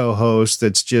with your co-host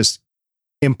that's just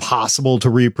impossible to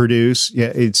reproduce.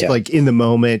 Yeah, it's like in the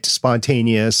moment,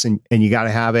 spontaneous, and you got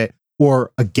to have it.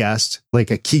 Or a guest, like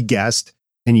a key guest,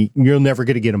 and you're never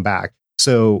going to get them back.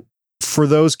 So for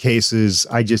those cases,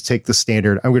 I just take the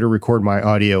standard. I'm going to record my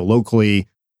audio locally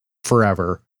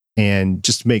forever and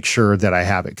just make sure that I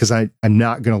have it because I'm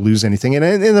not going to lose anything. And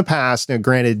in the past, now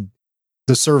granted,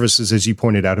 the services, as you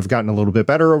pointed out, have gotten a little bit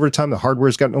better over time. The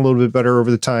hardware's gotten a little bit better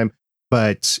over the time.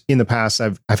 But in the past,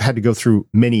 I've had to go through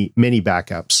many, many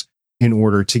backups in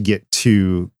order to get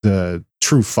to the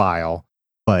true file.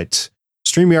 But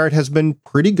StreamYard has been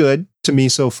pretty good to me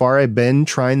so far. I've been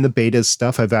trying the beta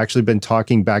stuff. I've actually been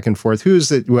talking back and forth. Who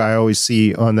is it who I always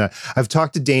see on I've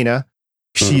talked to Dana.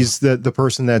 She's the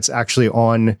person that's actually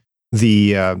on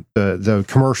the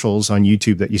commercials on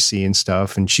YouTube that you see and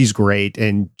stuff. And she's great.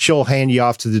 And she'll hand you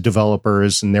off to the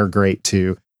developers and they're great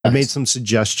too. Nice. I made some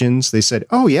suggestions. They said,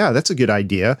 oh yeah, that's a good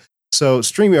idea. So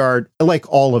StreamYard, like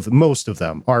most of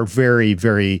them, are very,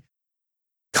 very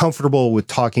comfortable with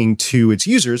talking to its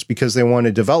users because they want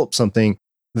to develop something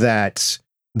that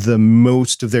the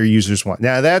most of their users want.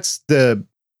 Now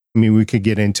we could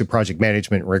get into project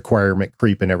management, requirement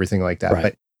creep and everything like that. Right.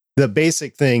 But the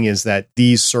basic thing is that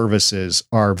these services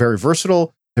are very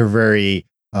versatile. They're very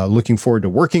looking forward to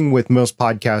working with most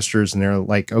podcasters. And they're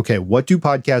like, okay, what do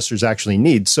podcasters actually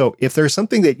need? So if there's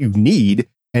something that you need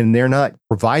and they're not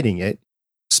providing it,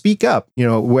 speak up.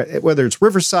 Whether it's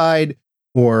Riverside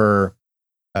or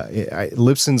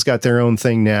Libsyn's got their own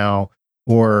thing now,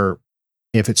 or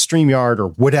if it's StreamYard or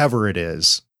whatever it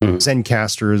is,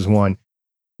 Zencaster is one.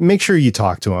 Make sure you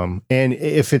talk to them. And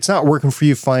if it's not working for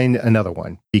you, find another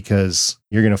one because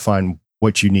you're going to find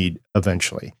what you need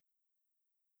eventually.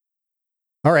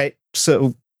 All right.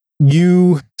 So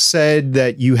you said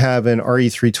that you have an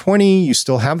RE320. You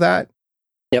still have that?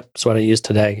 Yep. That's what I used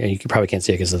today. You probably can't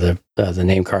see it because of the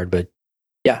name card, but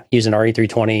yeah, use an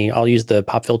RE320. I'll use the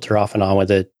pop filter off and on with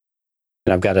it.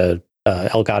 And I've got a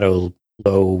Elgato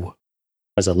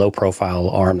low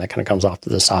profile arm that kind of comes off to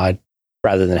the side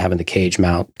rather than having the cage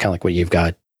mount, kind of like what you've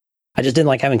got. I just didn't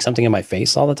like having something in my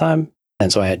face all the time.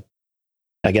 And so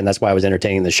that's why I was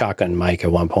entertaining the shotgun mic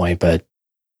at one point, but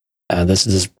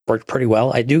this worked pretty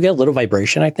well. I do get a little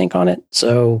vibration, I think, on it.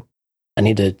 So I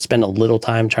need to spend a little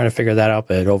time trying to figure that out,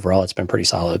 but overall it's been pretty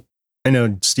solid. I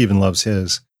know Steven loves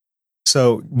his.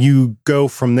 So you go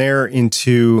from there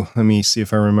into, let me see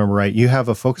if I remember right. You have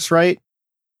a Focusrite?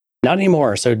 Not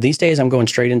anymore. So these days I'm going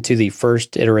straight into the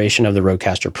first iteration of the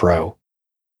Rodecaster Pro.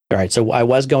 All right. So I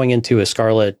was going into a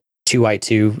Scarlett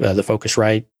 2i2, the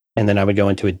Focusrite, and then I would go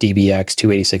into a DBX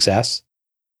 286S.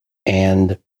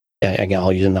 And again,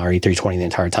 I'll use the RE320 the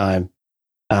entire time.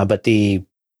 But the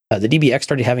DBX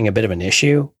started having a bit of an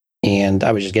issue, and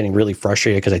I was just getting really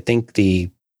frustrated because I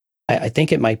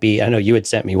think it might be, I know you had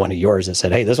sent me one of yours that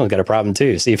said, hey, this one's got a problem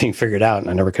too. See if you can figure it out. And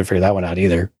I never could figure that one out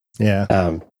either. Yeah.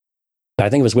 I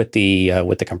think it was with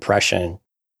the compression.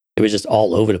 It was just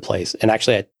all over the place. And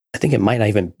actually, I think it might not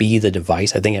even be the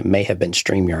device. I think it may have been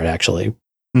StreamYard actually.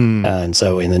 And then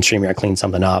StreamYard cleaned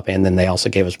something up. And then they also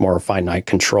gave us more finite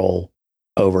control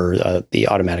over the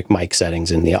automatic mic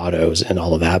settings and the autos and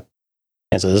all of that.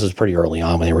 And so this was pretty early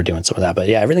on when they were doing some of that. But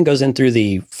yeah, everything goes in through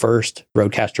the first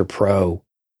Rodecaster Pro.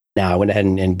 Now I went ahead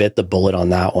and bit the bullet on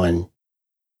that one.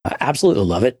 I absolutely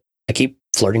love it. I keep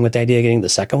flirting with the idea of getting the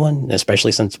second one,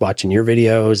 especially since watching your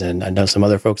videos, and I know some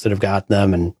other folks that have got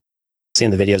them, and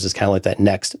seeing the videos is kind of like that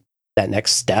next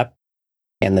step.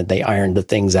 And that they ironed the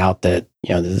things out that,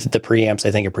 the preamps,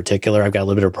 I think in particular, I've got a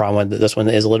little bit of a problem with. This one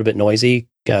is a little bit noisy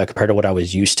compared to what I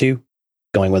was used to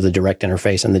going with the direct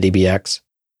interface and the DBX.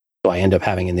 So I end up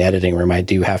having in the editing room, I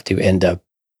do have to end up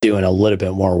doing a little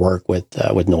bit more work with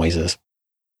noises.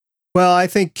 Well, I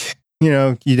think, you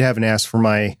haven't asked for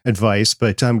my advice,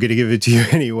 but I'm going to give it to you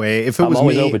anyway. If it was I'm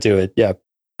always me, open to it. Yeah.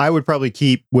 I would probably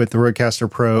keep with the Rodecaster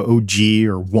Pro OG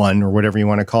or 1 or whatever you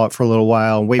want to call it for a little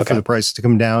while and wait for the price to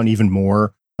come down even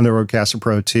more on the Rodecaster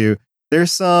Pro 2.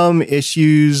 There's some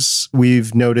issues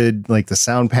we've noted, like the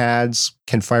sound pads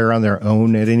can fire on their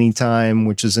own at any time,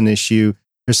 which is an issue.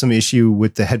 There's some issue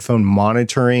with the headphone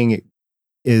monitoring.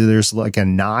 There's like a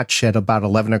notch at about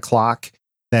 11 o'clock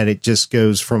that it just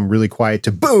goes from really quiet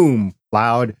to boom,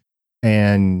 loud.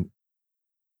 And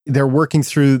they're working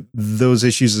through those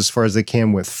issues as far as they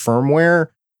can with firmware,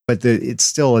 but it's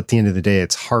still, at the end of the day,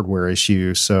 it's hardware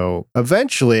issue. So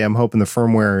eventually I'm hoping the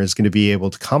firmware is going to be able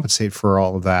to compensate for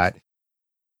all of that.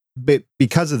 But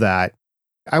because of that,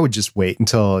 I would just wait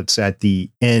until it's at the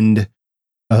end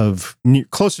of,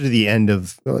 closer to the end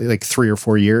of like 3 or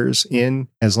 4 years in,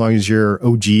 as long as your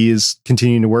OG is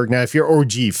continuing to work. Now, if your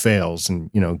OG fails,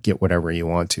 and get whatever you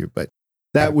want to, but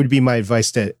that would be my advice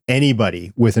to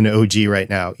anybody with an OG right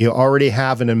now. You already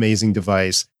have an amazing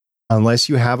device. Unless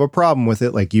you have a problem with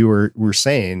it, like you were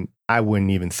saying, I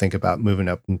wouldn't even think about moving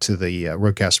up into the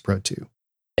Rodecaster Pro 2.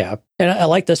 Yeah, and I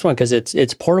like this one because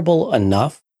it's portable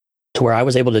enough to where I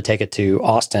was able to take it to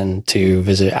Austin to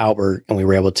visit Albert, and we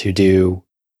were able to do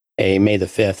a May the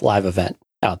 5th live event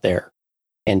out there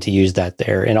and to use that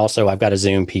there. And also I've got a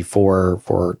Zoom P4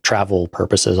 for travel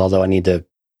purposes, although I need to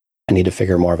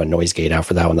figure more of a noise gate out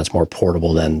for that one that's more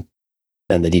portable than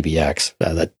the DBX.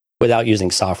 That without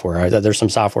using software, there's some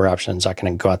software options I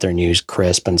can go out there and use,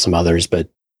 Crisp and some others, but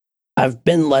I've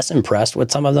been less impressed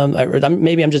with some of them.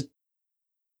 Maybe I'm just,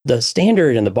 the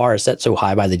standard and the bar is set so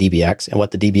high by the DBX, and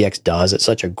what the DBX does at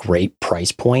such a great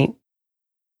price point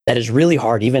that is really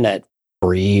hard, even at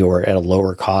free or at a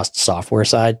lower cost software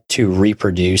side, to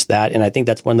reproduce that. And I think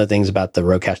that's one of the things about the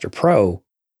Rodecaster Pro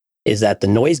is that the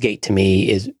noise gate to me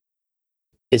is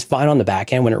fine on the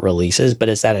back end when it releases, but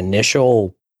it's that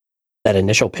initial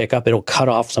pickup. It'll cut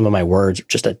off some of my words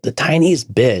just the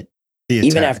tiniest bit,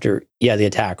 even after, the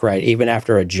attack, right? Even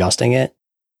after adjusting it.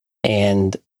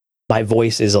 And my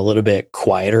voice is a little bit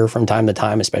quieter from time to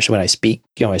time, especially when I speak,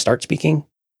 I start speaking.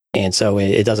 And so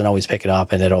it doesn't always pick it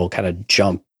up, and it'll kind of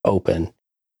jump open,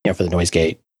 for the noise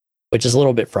gate, which is a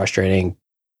little bit frustrating,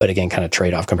 but again, kind of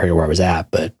trade off compared to where I was at.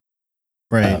 But,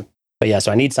 right. But yeah,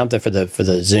 so I need something for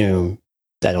the Zoom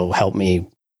that'll help me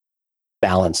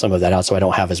balance some of that out, so I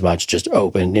don't have as much just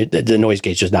open. The noise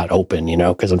gate's just not open,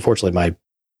 because unfortunately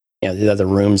the other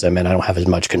rooms I'm in, I don't have as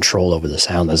much control over the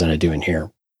sound as I do in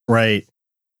here. Right.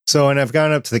 So, and I've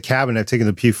gone up to the cabin, I've taken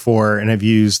the P4 and I've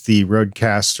used the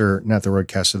Procaster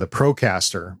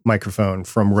microphone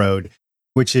from Rode,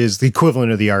 which is the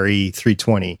equivalent of the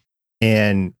RE320.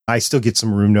 And I still get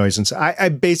some room noise. And so I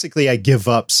basically give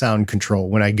up sound control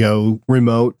when I go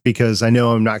remote, because I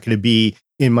know I'm not going to be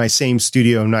in my same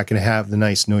studio. I'm not going to have the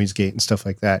nice noise gate and stuff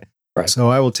like that. Right. So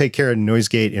I will take care of the noise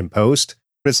gate in post,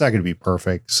 but it's not going to be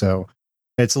perfect. So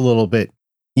it's a little bit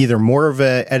either more of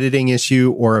an editing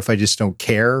issue, or if I just don't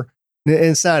care. And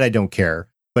it's not I don't care,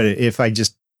 but if I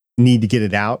just need to get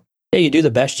it out. Yeah, you do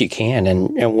the best you can.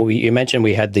 And you mentioned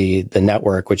we had the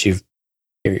network, which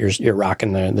you're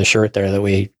rocking the shirt there that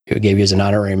we gave you as an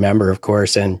honorary member, of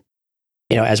course. And,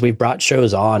 as we brought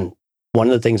shows on, one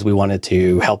of the things we wanted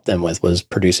to help them with was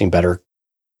producing better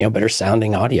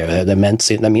sounding audio.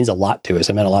 That means a lot to us.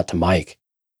 It meant a lot to Mike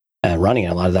and running.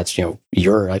 And a lot of that's,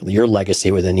 your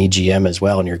legacy within EGM as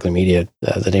well. And your Media,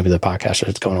 the name of the podcast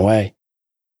that's going away.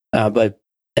 But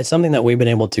it's something that we've been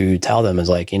able to tell them is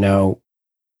like,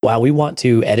 while we want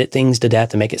to edit things to death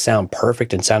to make it sound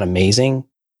perfect and sound amazing,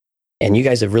 and you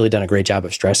guys have really done a great job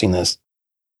of stressing this,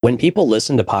 when people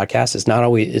listen to podcasts,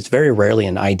 it's very rarely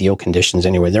in ideal conditions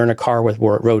anyway. They're in a car with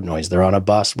road noise. They're on a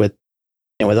bus with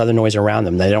other noise around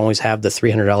them. They don't always have the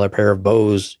 $300 pair of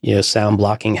Bose, sound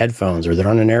blocking headphones, or they're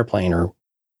on an airplane or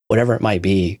whatever it might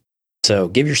be. So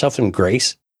give yourself some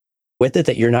grace with it,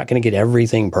 that you're not going to get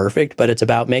everything perfect, but it's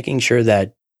about making sure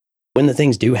that when the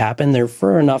things do happen, they're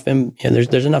for enough,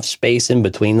 there's enough space in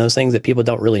between those things that people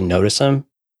don't really notice them.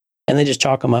 And they just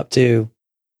chalk them up to,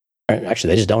 actually,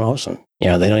 they just don't notice them. They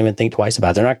don't even think twice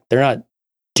about it. They're not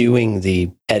doing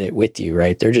the edit with you,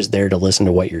 right? They're just there to listen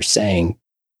to what you're saying,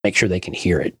 make sure they can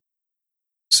hear it.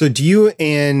 So do you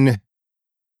and,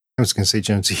 I was going to say,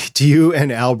 Jonesy, do you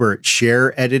and Albert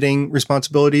share editing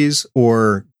responsibilities,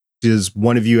 or does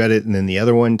one of you edit and then the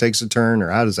other one takes a turn, or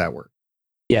how does that work?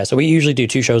 Yeah, so we usually do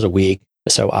 2 shows a week.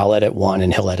 So I'll edit one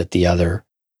and he'll edit the other,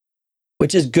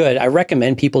 which is good. I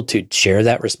recommend people to share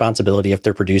that responsibility if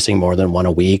they're producing more than one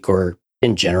a week or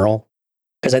in general,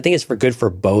 because I think it's good for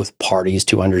both parties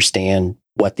to understand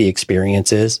what the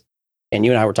experience is. And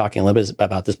you and I were talking a little bit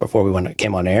about this before we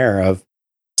came on air, of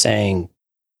saying,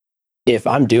 if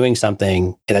I'm doing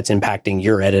something that's impacting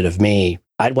your edit of me,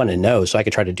 I'd want to know so I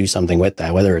could try to do something with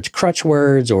that, whether it's crutch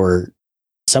words or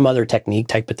some other technique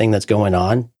type of thing that's going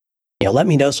on. Let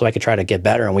me know so I could try to get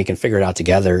better and we can figure it out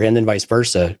together. And then vice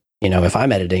versa. If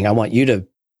I'm editing, I want you to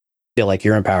feel like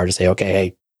you're empowered to say, okay,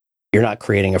 hey, you're not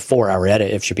creating a 4-hour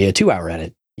edit. It should be a 2-hour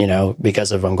edit,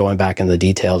 because of I'm going back in the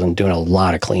details and doing a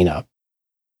lot of cleanup.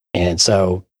 And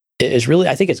so it's really,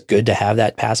 I think it's good to have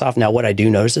that pass off. Now, what I do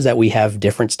notice is that we have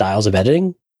different styles of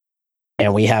editing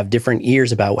and we have different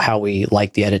ears about how we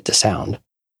like the edit to sound.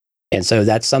 And so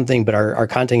that's something, but our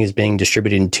content is being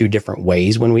distributed in 2 different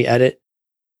ways when we edit.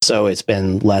 So it's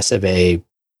been less of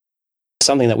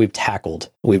something that we've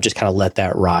tackled. We've just kind of let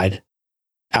that ride.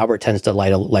 Albert tends to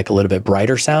like a little bit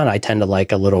brighter sound. I tend to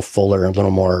like a little fuller, a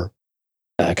little more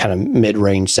kind of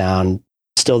mid-range sound.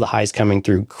 Still the highs coming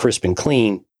through crisp and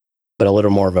clean, but a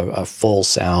little more of a full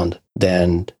sound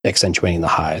than accentuating the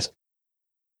highs.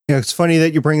 It's funny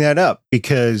that you bring that up,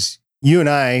 because you and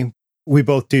I, we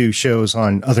both do shows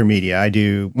on other media. I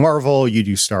do Marvel, you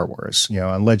do Star Wars.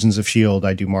 On Legends of S.H.I.E.L.D.,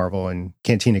 I do Marvel, and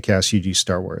Cantina Cast, you do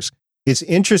Star Wars. It's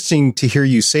interesting to hear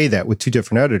you say that with 2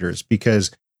 different editors, because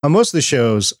on most of the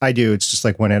shows I do, it's just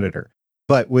like one editor.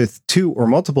 But with 2 or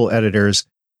multiple editors,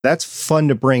 that's fun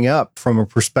to bring up from a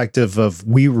perspective of,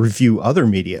 we review other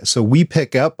media. So we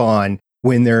pick up on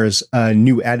when there's a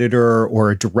new editor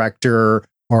or a director,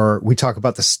 or we talk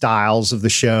about the styles of the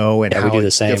show and how we do it's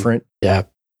the same. different. Yeah.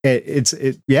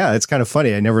 It's kind of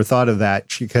funny. I never thought of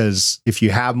that, because if you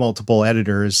have multiple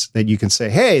editors, that you can say,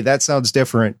 hey, that sounds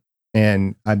different,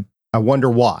 and I wonder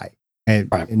why. And,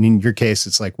 right. And in your case,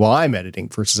 it's like, well, I'm editing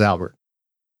versus Albert.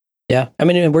 Yeah. I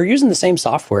mean, we're using the same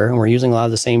software and we're using a lot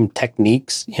of the same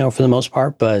techniques, for the most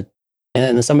part, and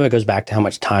then some of it goes back to how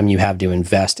much time you have to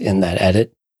invest in that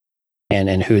edit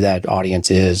and who that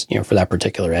audience is, for that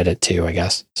particular edit too, I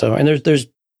guess. So, and there's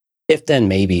if then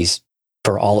maybes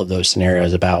for all of those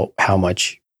scenarios about how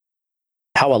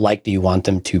alike do you want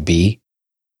them to be.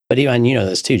 But even,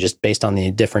 this too, just based on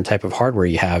the different type of hardware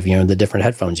you have, the different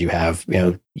headphones you have,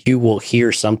 you will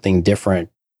hear something different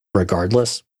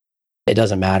regardless. It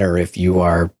doesn't matter if you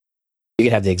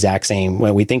could have the exact same,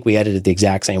 we think we edited the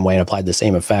exact same way and applied the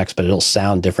same effects, but it'll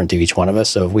sound different to each one of us.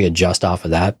 So if we adjust off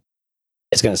of that,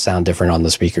 it's going to sound different on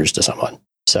the speakers to someone.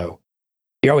 So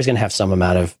you're always going to have some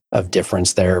amount of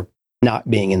difference there, not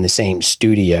being in the same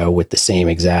studio with the same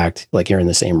exact, like you're in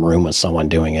the same room with someone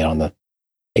doing it on the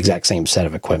exact same set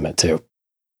of equipment too.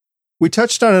 We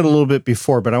touched on it a little bit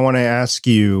before, but I want to ask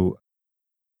you,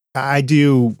 I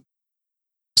do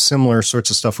similar sorts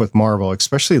of stuff with Marvel,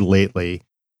 especially lately.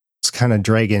 It's kind of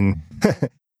dragging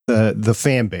the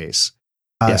fan base,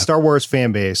 Star Wars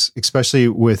fan base, especially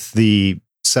with the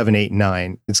 7, 8,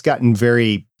 9. It's gotten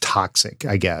very toxic,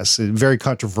 I guess, very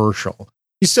controversial.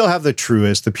 You still have the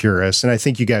truest, the purest, and I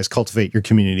think you guys cultivate your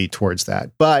community towards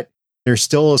that. But there's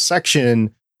still a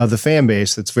section of the fan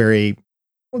base that's very,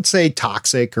 let's say,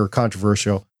 toxic or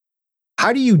controversial.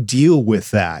 How do you deal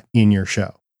with that in your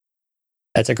show?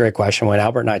 That's a great question. When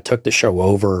Albert and I took the show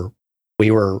over,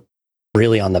 we were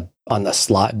really on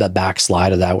the back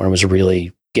slide of that when it was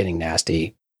really getting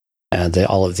nasty. And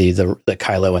all of the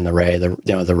Kylo and the Rey, the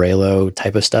Reylo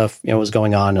type of stuff, was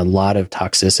going on. A lot of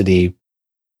toxicity,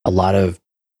 a lot of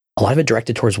it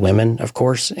directed towards women, of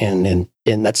course, and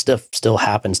that stuff still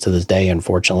happens to this day,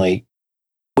 unfortunately.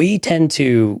 We tend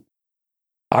to,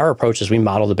 our approach is we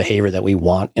model the behavior that we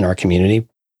want in our community.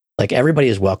 Like, everybody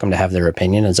is welcome to have their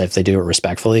opinion as if they do it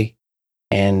respectfully.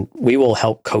 And we will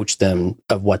help coach them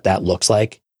of what that looks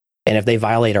like. And if they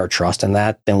violate our trust in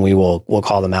that, then we'll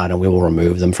call them out and we will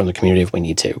remove them from the community if we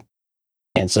need to.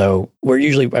 And so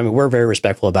we're very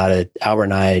respectful about it. Albert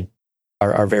and I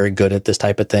are very good at this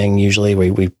type of thing. Usually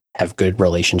we have good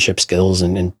relationship skills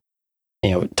and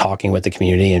talking with the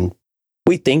community, and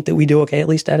we think that we do okay, at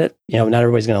least at it. Not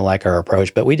everybody's going to like our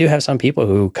approach, but we do have some people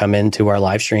who come into our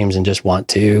live streams and just want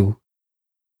to,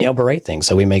 berate things.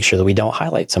 So we make sure that we don't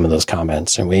highlight some of those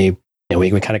comments, and we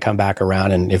kind of come back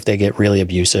around. And if they get really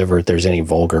abusive or if there's any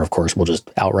vulgar, of course, we'll just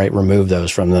outright remove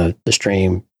those from the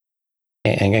stream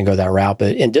and go that route.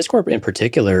 But in Discord in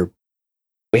particular,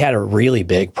 we had a really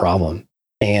big problem.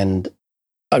 And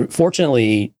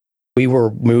unfortunately, we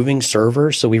were moving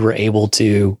servers, so we were able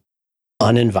to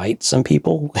uninvite some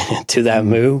people to that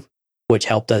move, which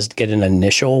helped us get an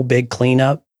initial big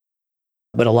cleanup.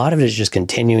 But a lot of it is just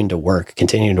continuing to work.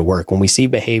 When we see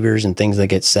behaviors and things that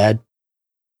get said,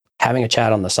 having a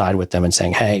chat on the side with them and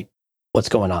saying, hey, what's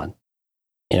going on?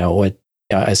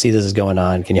 I see this is going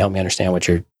on. Can you help me understand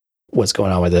what's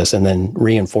going on with this? And then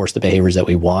reinforce the behaviors that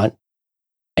we want.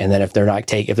 And then if they're not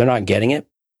getting it,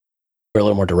 we're a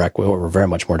little more direct. We're very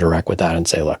much more direct with that and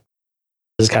say, look,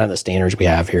 this is kind of the standards we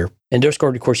have here. In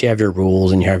Discord, of course, you have your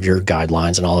rules and you have your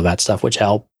guidelines and all of that stuff, which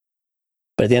help.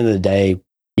 But at the end of the day,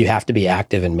 you have to be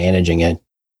active in managing it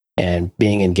and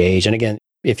being engaged. And again,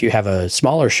 if you have a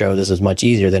smaller show, this is much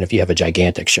easier than if you have a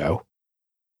gigantic show.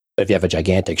 But if you have a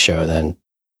gigantic show, then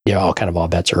all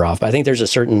bets are off. But I think there's a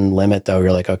certain limit, though.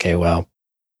 You're like, okay, well,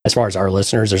 as far as our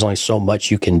listeners, there's only so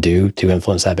much you can do to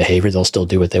influence that behavior. They'll still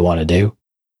do what they want to do.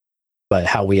 But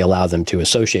how we allow them to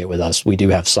associate with us, we do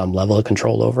have some level of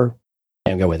control over,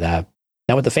 and go with that.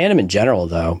 Now, with the fandom in general,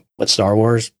 though, with Star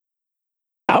Wars,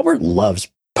 Albert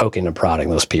loves poking and prodding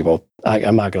those people.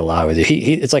 I'm not going to lie with you.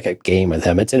 It's like a game with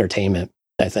him. It's entertainment,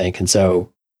 I think. And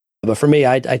so, but for me,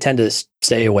 I tend to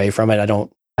stay away from it. I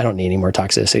don't need any more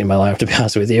toxicity in my life, to be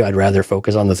honest with you. I'd rather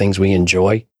focus on the things we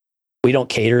enjoy. We don't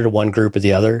cater to one group or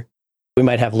the other. We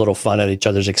might have a little fun at each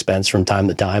other's expense from time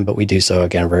to time, but we do so,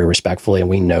 again, very respectfully. And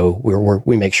we know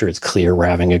we make sure it's clear we're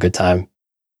having a good time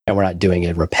and we're not doing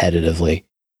it repetitively.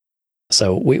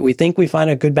 So we think we find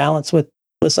a good balance with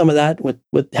some of that,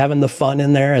 with having the fun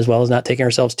in there, as well as not taking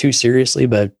ourselves too seriously.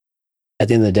 But at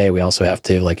the end of the day, we also have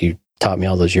to, like you taught me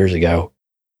all those years ago,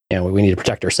 we need to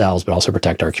protect ourselves, but also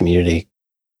protect our community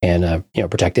and,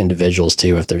 protect individuals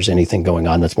too, if there's anything going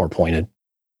on that's more pointed.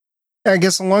 I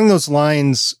guess along those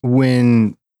lines,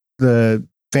 when the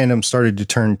fandom started to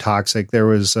turn toxic, there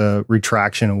was a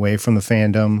retraction away from the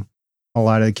fandom, a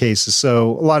lot of the cases. So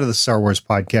a lot of the Star Wars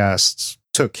podcasts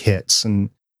took hits,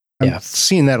 and I'm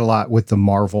seeing that a lot with the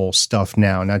Marvel stuff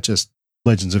now, not just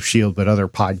Legends of S.H.I.E.L.D., but other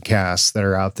podcasts that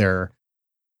are out there.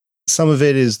 Some of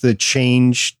it is the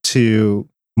change to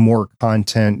more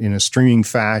content in a streaming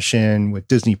fashion with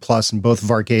Disney Plus in both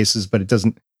of our cases, but it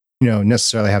doesn't,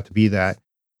 necessarily have to be that.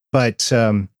 But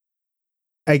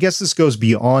I guess this goes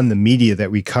beyond the media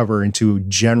that we cover into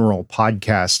general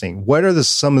podcasting. What are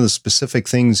some of the specific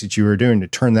things that you are doing to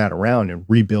turn that around and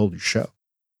rebuild your show?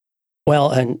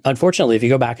 Well, and unfortunately, if you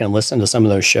go back and listen to some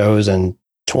of those shows in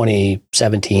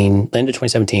 2017, into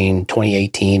 2017,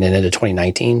 2018, and into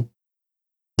 2019,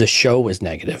 the show was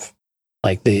negative.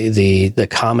 Like the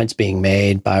comments being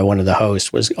made by one of the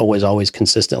hosts was always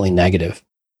consistently negative.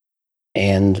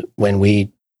 And when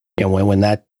when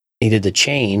that needed to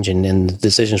change and the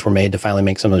decisions were made to finally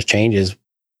make some of those changes,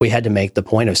 we had to make the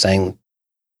point of saying,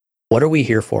 what are we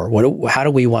here for? How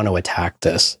do we want to attack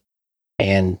this?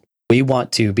 And we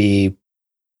want to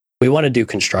do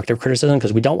constructive criticism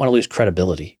because we don't want to lose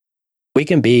credibility. We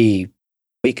can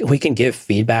give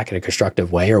feedback in a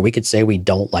constructive way, or we could say we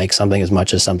don't like something as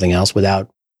much as something else without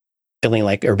feeling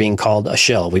like or being called a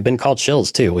shill. We've been called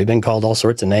shills too. We've been called all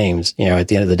sorts of names, at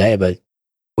the end of the day, but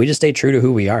we just stay true to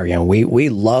who we are. We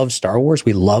love Star Wars.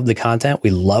 We love the content.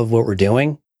 We love what we're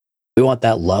doing. We want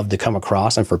that love to come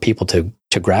across and for people to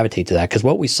gravitate to that. Because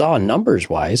what we saw numbers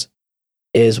wise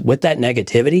is with that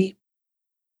negativity,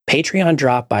 Patreon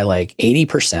dropped by like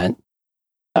 80%.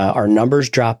 Our numbers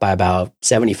dropped by about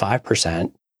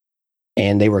 75%.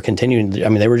 And they were continuing.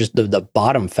 They were just the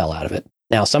bottom fell out of it.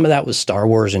 Now, some of that was Star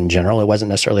Wars in general. It wasn't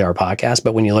necessarily our podcast.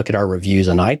 But when you look at our reviews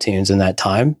on iTunes in that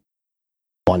time,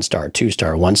 1 star, 2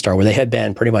 star, 1 star, where they had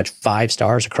been pretty much 5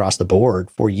 stars across the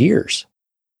board for years,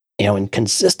 and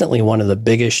consistently one of the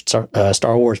biggest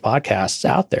Star Wars podcasts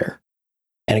out there.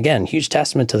 And again, huge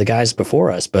testament to the guys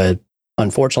before us, but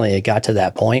unfortunately it got to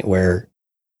that point where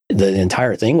the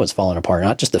entire thing was falling apart,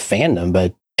 not just the fandom,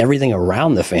 but everything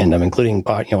around the fandom, including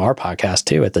our podcast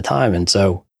too at the time. And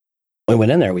so when we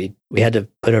went in there, we had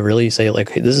to say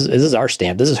like, this is our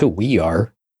stamp. This is who we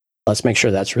are. Let's make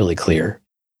sure that's really clear.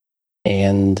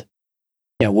 And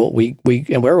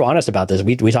we're honest about this.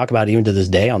 We talk about it even to this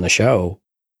day on the show,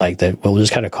 like that. We'll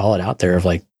just kind of call it out there of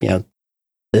like,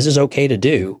 this is okay to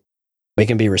do. We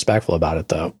can be respectful about it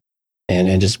though,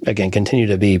 and just again continue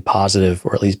to be positive,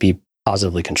 or at least be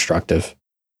positively constructive.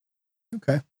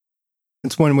 Okay,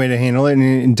 that's one way to handle it,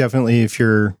 and definitely if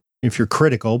you're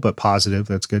critical but positive,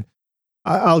 that's good.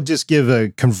 I'll just give a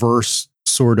converse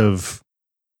sort of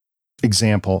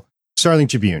example. Starling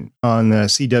Tribune on the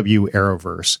CW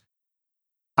Arrowverse.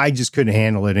 I just couldn't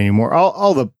handle it anymore.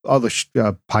 All the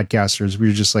podcasters, we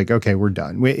were just like, okay, we're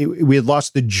done. We had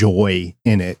lost the joy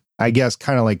in it. I guess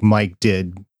kind of like Mike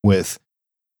did with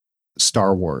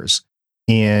Star Wars.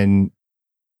 And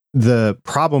the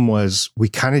problem was we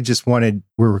kind of just we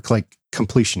were like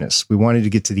completionists. We wanted to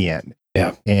get to the end.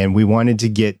 Yeah. And we wanted to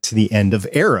get to the end of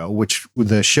Arrow, which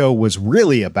the show was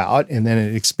really about. And then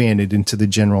it expanded into the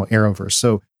general Arrowverse.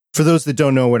 So for those that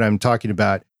don't know what I'm talking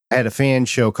about, I had a fan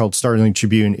show called Starling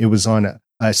Tribune. It was on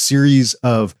a series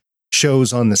of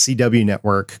shows on the CW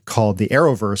network called the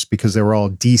Arrowverse because they were all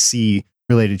DC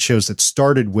related shows that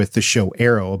started with the show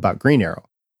Arrow about Green Arrow.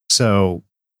 So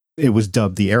it was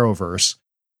dubbed the Arrowverse.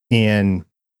 And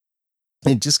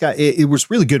it was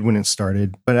really good when it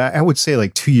started. But I would say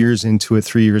like 2 years into it,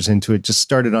 3 years into it, just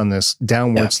started on this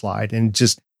downward slide and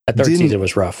just that third season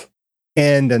was rough.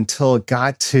 And until it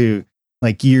got to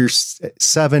like years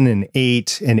 7 and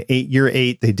 8 and year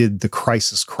 8, they did the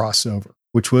Crisis crossover,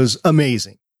 which was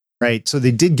amazing, right? So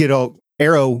they did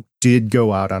Arrow did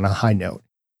go out on a high note,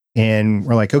 and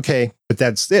we're like, okay, but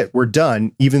that's it. We're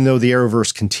done. Even though the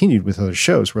Arrowverse continued with other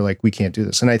shows, we're like, we can't do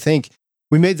this. And I think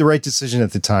we made the right decision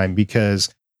at the time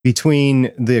because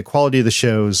between the quality of the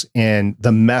shows and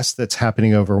the mess that's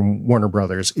happening over Warner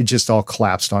Brothers, it just all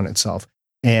collapsed on itself.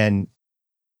 And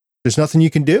there's nothing you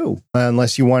can do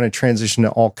unless you want to transition to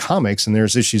all comics. And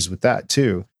there's issues with that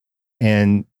too.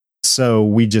 And so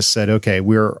we just said, okay,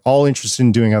 we're all interested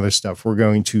in doing other stuff. We're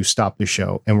going to stop the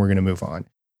show and we're going to move on.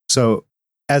 So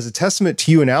as a testament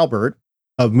to you and Albert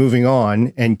of moving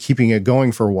on and keeping it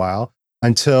going for a while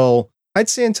until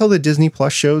the Disney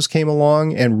Plus shows came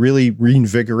along and really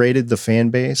reinvigorated the fan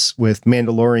base with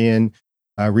Mandalorian,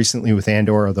 recently with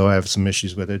Andor, although I have some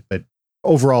issues with it, but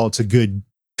overall it's a good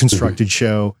constructed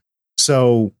show.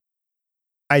 So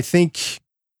I think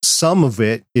some of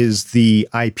it is the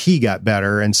IP got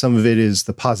better and some of it is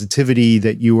the positivity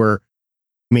that you were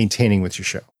maintaining with your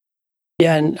show.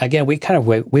 Yeah. And again,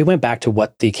 we went back to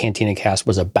what the Cantina cast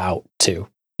was about too.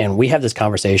 And we have this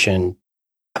conversation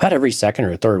about every second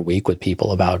or third week with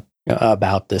people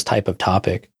about this type of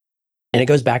topic. And it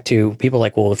goes back to people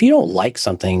like, well, if you don't like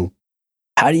something,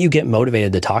 how do you get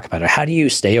motivated to talk about it? How do you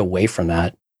stay away from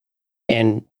that?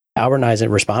 And Albert and I's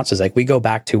response is like, we go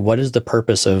back to what is the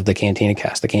purpose of the Cantina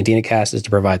cast? The Cantina cast is to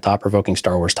provide thought-provoking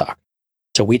Star Wars talk.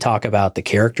 So we talk about the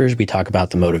characters, we talk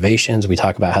about the motivations, we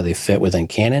talk about how they fit within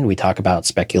canon, we talk about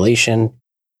speculation,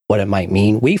 what it might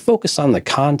mean. We focus on the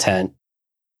content,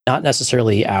 not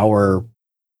necessarily our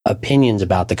opinions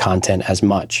about the content as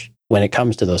much when it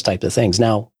comes to those types of things.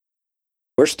 Now,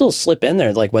 we're still slip in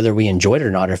there, like whether we enjoyed it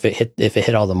or not, or if it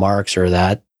hit all the marks or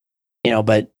that,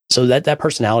 but so that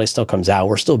personality still comes out.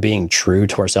 We're still being true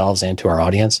to ourselves and to our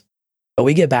audience, but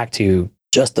we get back to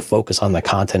just the focus on the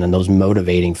content and those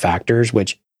motivating factors,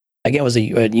 which again was a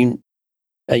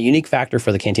unique factor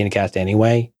for the Cantina cast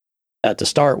anyway. To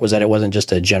start was that it wasn't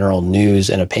just a general news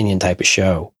and opinion type of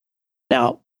show.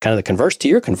 Now, kind of the converse to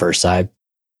your converse side,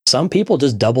 some people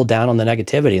just double down on the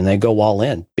negativity and they go all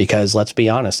in because let's be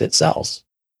honest, it sells.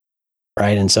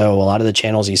 Right. And so a lot of the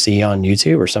channels you see on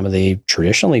YouTube or some of the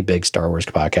traditionally big Star Wars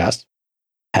podcasts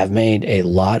have made a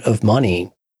lot of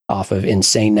money off of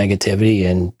insane negativity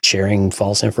and sharing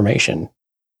false information.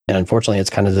 And unfortunately, it's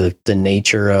kind of the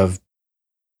nature of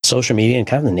social media and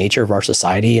kind of the nature of our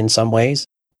society in some ways.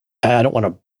 I don't want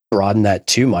to broaden that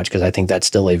too much because I think that's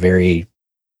still a very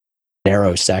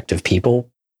narrow sect of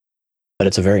people, but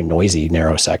it's a very noisy,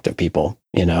 narrow sect of people,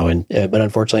 but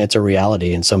unfortunately it's a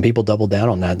reality. And some people double down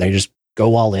on that. And they just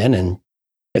go all in. And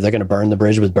if they're going to burn the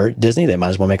bridge with Disney, they might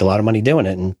as well make a lot of money doing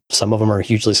it. And some of them are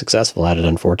hugely successful at it,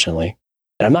 unfortunately.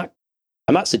 And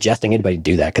I'm not suggesting anybody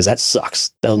do that because that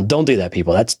sucks. Don't do that,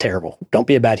 people. That's terrible. Don't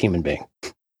be a bad human being.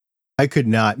 I could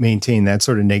not maintain that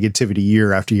sort of negativity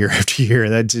year after year after year.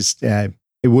 That just, it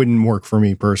wouldn't work for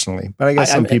me personally, but I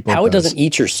guess some people. How it doesn't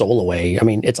eat your soul away. I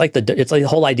mean, it's like the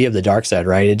whole idea of the dark side,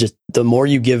 right? It just, the more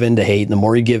you give in to hate and the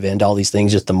more you give in to all these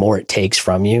things, just the more it takes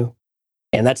from you.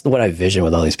 And that's what I vision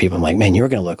with all these people. I'm like, man, you're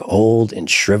going to look old and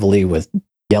shrivelly with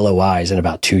yellow eyes in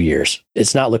about 2 years.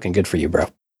 It's not looking good for you, bro.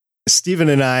 Stephen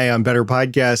and I on Better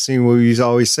Podcasting, we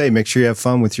always say, make sure you have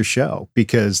fun with your show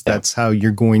because that's how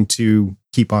you're going to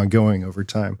keep on going over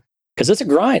time. Because it's a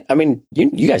grind. I mean,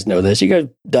 you guys know this. You guys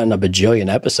have done a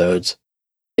bajillion episodes.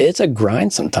 It's a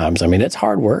grind sometimes. I mean, it's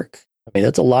hard work. I mean,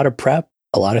 it's a lot of prep,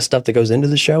 a lot of stuff that goes into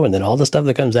the show, and then all the stuff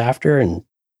that comes after, and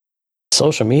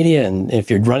social media. And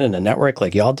if you're running a network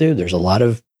like y'all do, there's a lot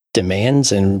of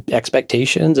demands and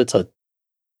expectations.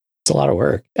 It's a lot of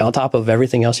work on top of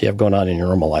everything else you have going on in your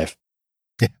normal life.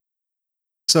 Yeah.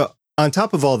 So on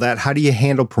top of all that, how do you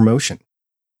handle promotion?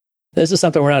 This is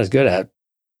something we're not as good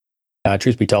at,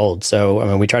 truth be told. So, I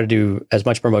mean, we try to do as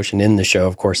much promotion in the show,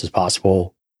 of course, as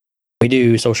possible. We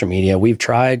do social media. We've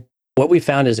tried. What we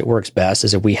found is it works best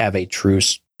is if we have a true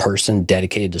person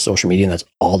dedicated to social media, and that's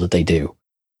all that they do.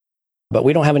 But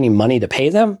we don't have any money to pay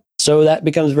them. So that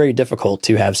becomes very difficult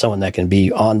to have someone that can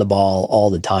be on the ball all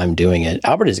the time doing it.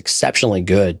 Albert is exceptionally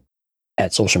good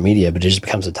at social media, but it just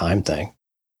becomes a time thing.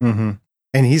 Mm-hmm.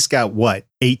 And he's got what,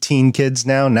 18 kids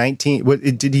now? 19? What,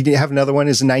 did he have another one?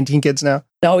 Is it 19 kids now?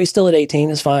 No, he's still at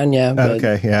 18. It's fine. Yeah. But,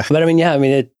 okay. Yeah. But I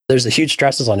mean, there's a huge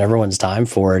stresses on everyone's time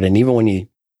for it. And even when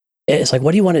it's like,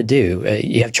 what do you want to do?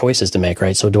 You have choices to make,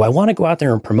 right? So do I want to go out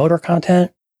there and promote our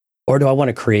content, or do I want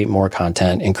to create more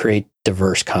content and create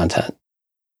diverse content?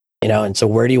 And so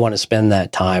where do you want to spend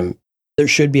that time? There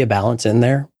should be a balance in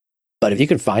there. But if you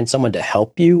can find someone to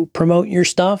help you promote your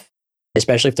stuff,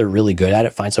 especially if they're really good at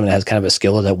it, find someone that has kind of a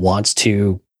skill that kind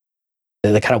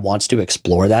of wants to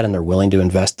explore that and they're willing to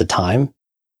invest the time,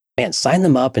 man, sign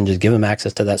them up and just give them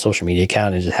access to that social media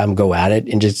account and just have them go at it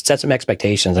and just set some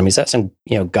expectations. I mean, set some,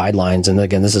 guidelines. And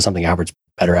again, this is something Albert's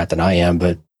better at than I am,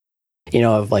 but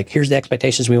of like, here's the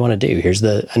expectations we want to do. Here's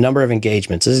a number of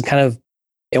engagements. This is kind of,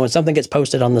 when something gets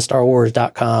posted on the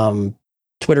StarWars.com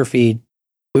Twitter feed,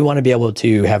 we want to be able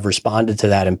to have responded to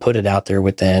that and put it out there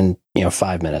within,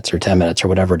 5 minutes or 10 minutes or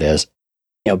whatever it is.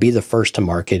 Be the first to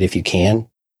market if you can,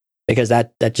 because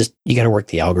that just, you got to work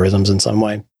the algorithms in some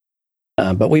way.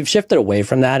 But we've shifted away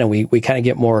from that, and we kind of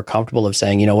get more comfortable of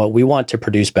saying, we want to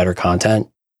produce better content.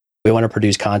 We want to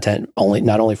produce content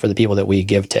not only for the people that we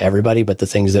give to everybody, but the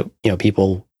things that,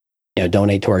 people,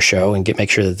 donate to our show and make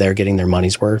sure that they're getting their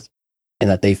money's worth and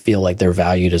that they feel like they're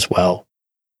valued as well.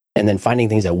 And then finding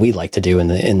things that we like to do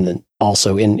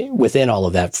within all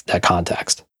of that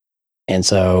context. And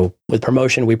so with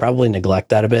promotion, we probably neglect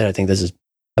that a bit. I think this is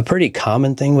a pretty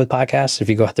common thing with podcasts if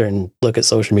you go out there and look at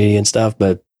social media and stuff.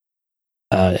 But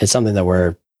it's something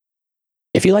that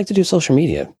if you like to do social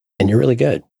media and you're really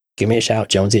good, give me a shout,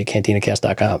 Jonesy at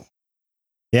cantinacast.com.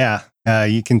 Yeah,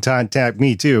 you can contact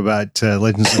me too about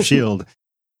Legends of S.H.I.E.L.D.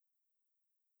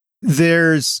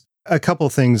 There's a couple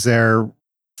things there.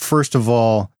 First of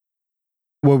all,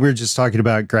 what we were just talking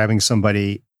about, grabbing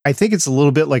somebody, I think it's a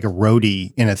little bit like a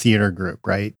roadie in a theater group,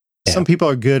 right? Yeah. Some people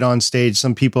are good on stage.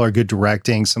 Some people are good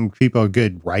directing. Some people are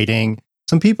good writing.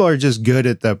 Some people are just good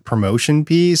at the promotion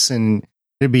piece. And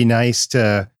it'd be nice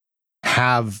to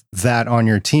have that on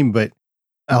your team. But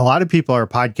a lot of people are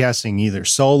podcasting either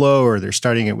solo or they're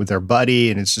starting it with their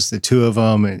buddy and it's just the two of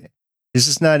them. And it's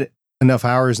just not enough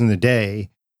hours in the day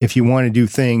if you want to do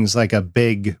things like a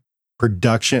big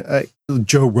production,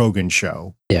 Joe Rogan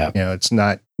show. Yeah. It's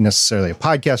not necessarily a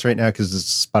podcast right now because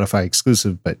it's Spotify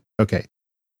exclusive, but okay.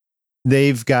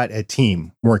 They've got a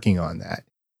team working on that.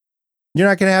 You're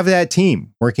not going to have that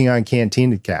team working on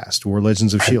Cantina Cast or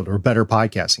Legends of S.H.I.E.L.D. or Better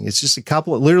Podcasting. It's just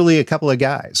literally a couple of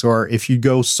guys. Or if you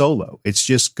go solo, it's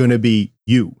just going to be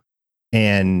you.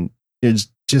 And there's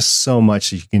just so much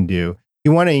that you can do.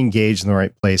 You want to engage in the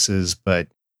right places, but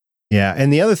yeah.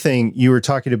 And the other thing, you were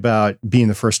talking about being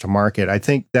the first to market. I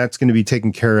think that's going to be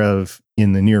taken care of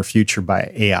in the near future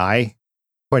by AI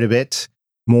quite a bit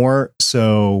more.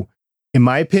 So in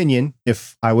my opinion,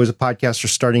 if I was a podcaster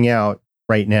starting out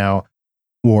right now,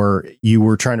 or you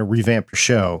were trying to revamp your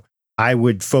show, I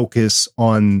would focus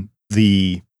on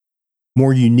the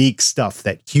more unique stuff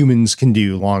that humans can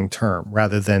do long term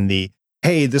rather than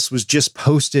hey, this was just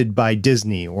posted by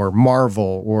Disney or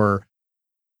Marvel, or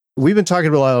we've been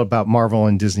talking a lot about Marvel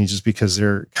and Disney just because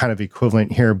they're kind of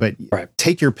equivalent here, but right.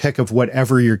 Take your pick of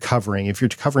whatever you're covering. If you're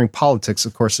covering politics,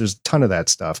 of course, there's a ton of that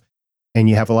stuff and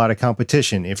you have a lot of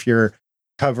competition. If you're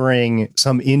covering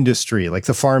some industry like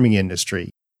the farming industry,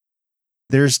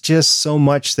 there's just so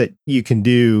much that you can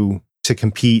do to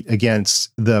compete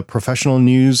against the professional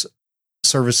news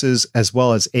services as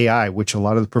well as AI, which a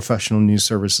lot of the professional news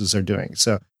services are doing.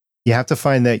 So you have to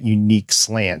find that unique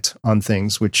slant on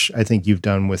things, which I think you've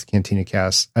done with Cantina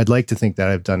Cast. I'd like to think that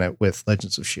I've done it with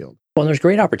Legends of S.H.I.E.L.D. Well, there's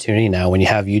great opportunity now when you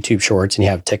have YouTube Shorts and you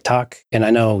have TikTok. And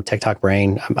I know TikTok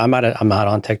brain, I'm not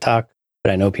on TikTok,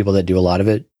 but I know people that do a lot of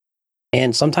it.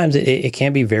 And sometimes it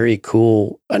can be very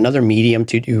cool. Another medium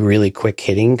to do really quick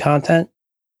hitting content,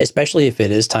 especially if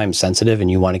it is time sensitive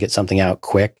and you want to get something out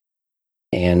quick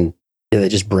and that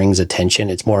just brings attention.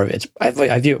 It's more of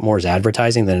I view it more as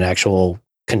advertising than an actual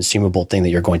consumable thing that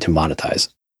you're going to monetize.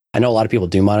 I know a lot of people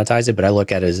do monetize it, but I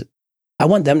look at it as I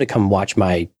want them to come watch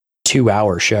my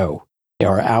 2-hour show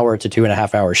or hour to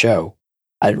 2.5 hour show.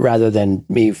 rather than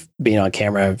me being on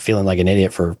camera feeling like an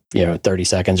idiot for 30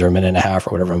 seconds or a minute and a half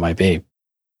or whatever it might be.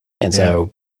 And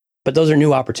so, but those are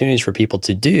new opportunities for people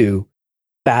to do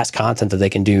fast content that they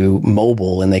can do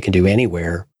mobile and they can do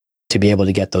anywhere to be able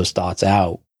to get those thoughts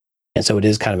out. And so it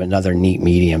is kind of another neat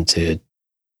medium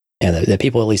that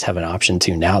people at least have an option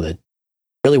to now that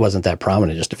really wasn't that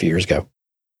prominent just a few years ago.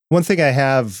 One thing I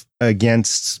have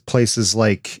against places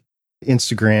like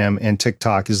Instagram and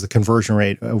TikTok is the conversion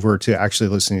rate over to actually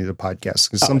listening to the podcast.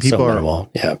 Because some people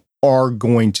are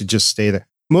going to just stay there.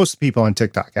 Most people on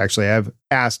TikTok, actually, I've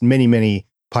asked many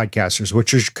podcasters,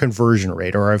 what's your conversion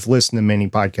rate? Or I've listened to many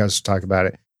podcasters talk about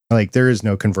it. Like, there is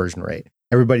no conversion rate.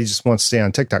 Everybody just wants to stay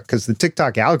on TikTok because the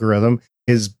TikTok algorithm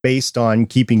is based on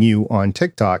keeping you on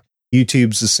TikTok.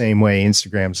 YouTube's the same way.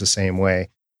 Instagram's the same way.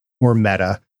 Or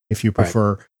Meta, if you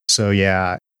prefer. Right. So,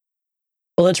 yeah.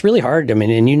 Well, it's really hard. I mean,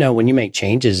 and when you make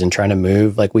changes and trying to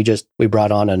move, like we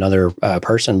brought on another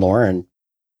person, Lauren,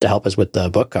 to help us with the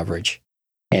book coverage.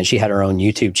 And she had her own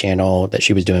YouTube channel that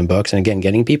she was doing books. And again,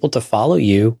 getting people to follow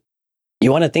you.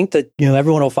 You want to think that,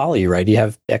 everyone will follow you, right? You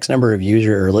have X number of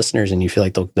users or listeners and you feel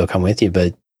like they'll come with you.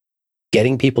 But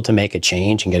getting people to make a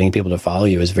change and getting people to follow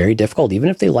you is very difficult, even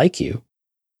if they like you.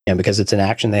 And because it's an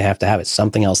action they have to have. It's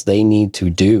something else they need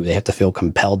to do. They have to feel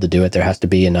compelled to do it. There has to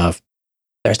be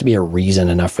a reason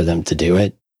enough for them to do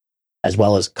it, as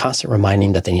well as constant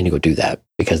reminding that they need to go do that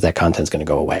because that content's going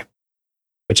to go away,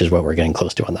 which is what we're getting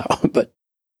close to on that one. But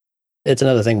it's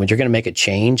another thing when you're going to make a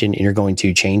change and you're going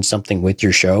to change something with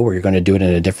your show, or you're going to do it in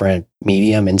a different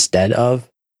medium instead of,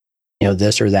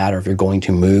 this or that, or if you're going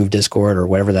to move Discord or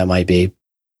whatever that might be.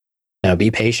 Now,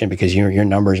 be patient because your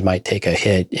numbers might take a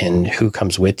hit and who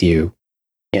comes with you.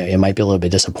 It might be a little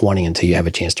bit disappointing until you have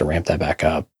a chance to ramp that back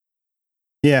up.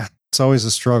 Yeah, it's always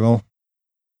a struggle.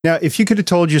 Now, if you could have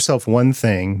told yourself one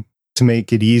thing to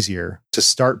make it easier to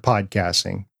start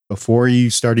podcasting before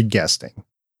you started guesting,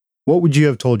 what would you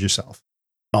have told yourself?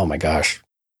 Oh my gosh,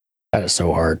 that is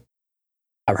so hard.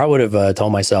 I probably would have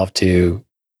told myself to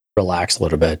relax a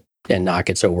little bit and not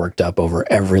get so worked up over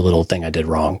every little thing I did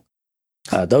wrong.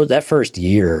 That first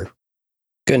year,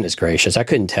 goodness gracious, I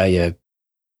couldn't tell you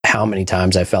how many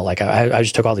times I felt like I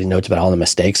just took all these notes about all the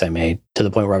mistakes I made to the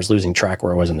point where I was losing track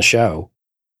where I was in the show.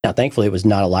 Now, thankfully, it was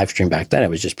not a live stream back then. It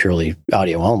was just purely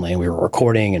audio only. We were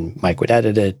recording and Mike would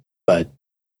edit it. But,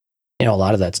 a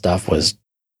lot of that stuff was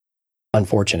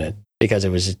unfortunate because it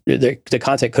was the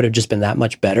content could have just been that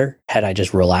much better had I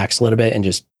just relaxed a little bit and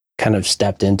just kind of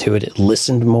stepped into it,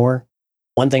 listened more.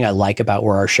 One thing I like about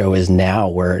where our show is now,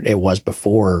 where it was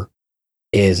before,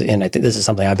 is, and I think this is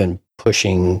something I've been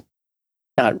pushing,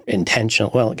 not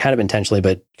intentional, well, kind of intentionally,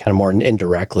 but kind of more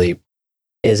indirectly,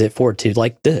 is it for to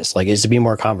like this, like is to be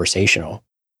more conversational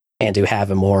and to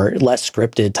have a less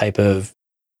scripted type of,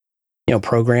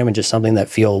 program and just something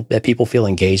that people feel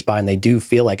engaged by. And they do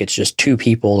feel like it's just two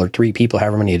people or three people,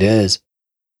 however many it is,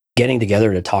 getting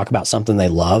together to talk about something they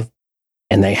love.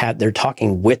 And they're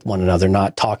talking with one another,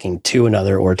 not talking to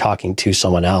another or talking to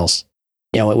someone else.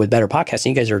 With better podcasting,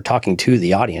 you guys are talking to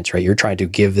the audience, right? You're trying to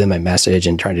give them a message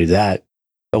and trying to do that.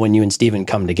 But when you and Steven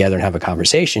come together and have a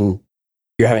conversation,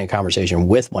 you're having a conversation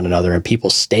with one another and people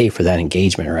stay for that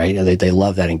engagement, right? They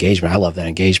love that engagement. I love that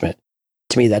engagement.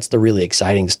 To me, that's the really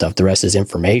exciting stuff. The rest is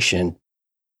information,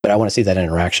 but I want to see that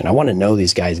interaction. I want to know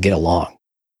these guys get along.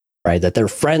 Right, that they're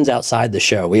friends outside the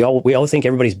show. We all think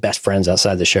everybody's best friends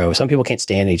outside the show. Some people can't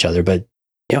stand each other, but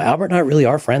Albert and I really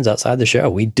are friends outside the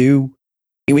show. We give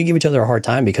each other a hard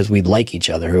time because we like each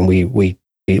other and we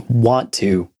want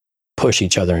to push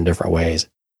each other in different ways.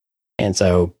 And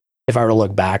so, if I were to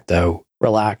look back, though,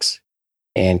 relax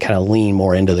and kind of lean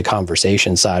more into the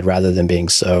conversation side rather than being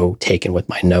so taken with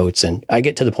my notes. And I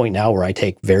get to the point now where I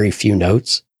take very few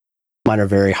notes. Mine are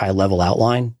very high level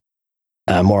outline.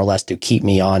 More or less to keep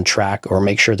me on track or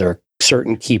make sure there are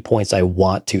certain key points I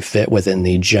want to fit within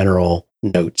the general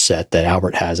note set that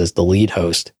Albert has as the lead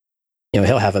host.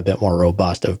 He'll have a bit more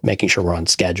robust of making sure we're on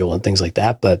schedule and things like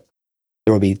that, but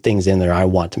there will be things in there I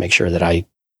want to make sure that I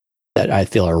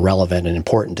feel are relevant and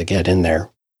important to get in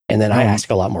there. And then I ask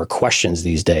a lot more questions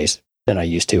these days than I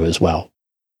used to as well.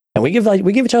 And we give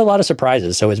each other a lot of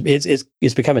surprises. So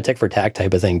it's become a tick for tack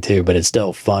type of thing too, but it's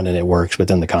still fun and it works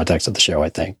within the context of the show,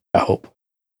 I hope.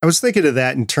 I was thinking of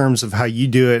that in terms of how you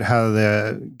do it, how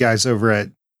the guys over at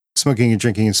Smoking and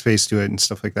Drinking in Space do it and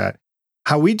stuff like that.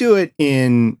 How we do it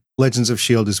in Legends of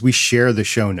S.H.I.E.L.D. is we share the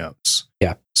show notes.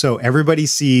 Yeah. So everybody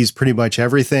sees pretty much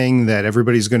everything that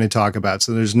everybody's going to talk about.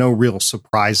 So there's no real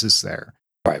surprises there.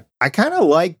 Right. I kind of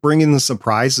like bringing the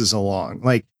surprises along.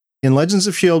 Like in Legends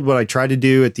of S.H.I.E.L.D., what I try to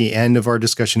do at the end of our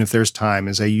discussion, if there's time,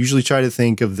 is I usually try to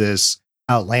think of this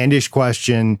outlandish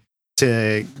question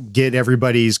to get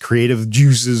everybody's creative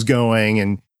juices going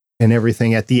and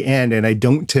everything at the end. And I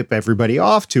don't tip everybody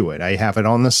off to it. I have it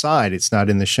on the side. It's not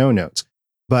in the show notes.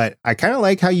 But I kind of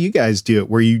like how you guys do it,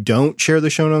 where you don't share the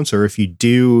show notes, or if you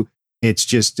do, it's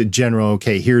just a general,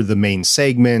 okay, here are the main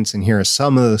segments and here are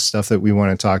some of the stuff that we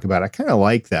want to talk about. I kind of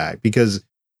like that because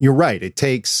you're right. It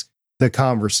takes the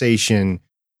conversation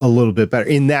a little bit better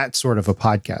in that sort of a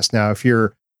podcast. Now, if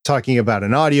you're talking about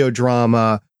an audio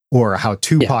drama or a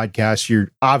how-to podcast,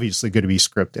 you're obviously going to be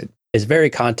scripted. It's very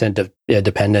content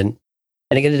dependent.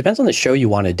 And again, it depends on the show you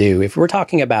want to do. If we're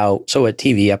talking about, a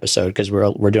TV episode, because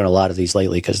we're doing a lot of these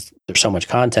lately because there's so much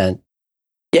content,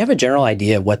 you have a general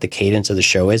idea of what the cadence of the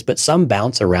show is, but some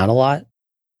bounce around a lot.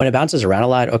 When it bounces around a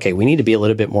lot, okay, we need to be a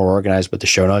little bit more organized with the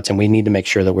show notes, and we need to make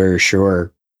sure that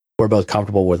we're both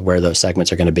comfortable with where those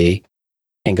segments are going to be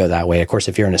and go that way. Of course,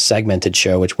 if you're in a segmented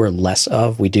show, which we're less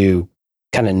of, we do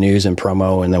kind of news and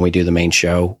promo, and then we do the main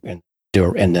show and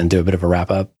then do a bit of a wrap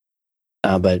up.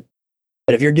 But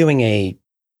if you're doing a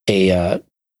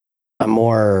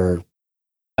more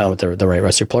the right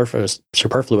word,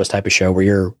 superfluous type of show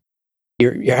where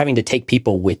you're having to take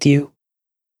people with you,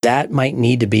 that might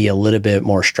need to be a little bit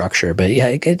more structured. But yeah,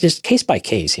 it just case by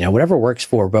case, whatever works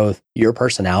for both your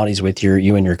personalities with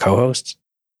you and your co-hosts,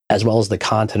 as well as the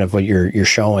content of what you're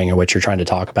showing or what you're trying to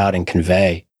talk about and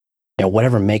convey,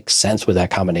 whatever makes sense with that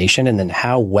combination, and then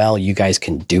how well you guys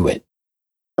can do it,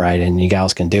 right? And you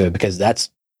gals can do it, because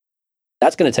that's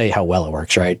going to tell you how well it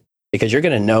works, right? Because you're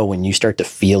going to know when you start to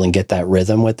feel and get that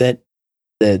rhythm with it,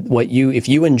 that if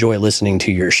you enjoy listening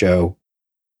to your show,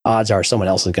 odds are someone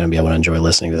else is going to be able to enjoy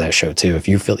listening to that show too. If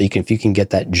you can get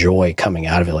that joy coming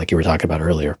out of it, like you were talking about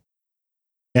earlier.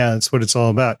 Yeah, that's what it's all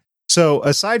about. So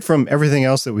aside from everything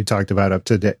else that we talked about up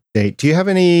to date, do you have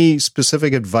any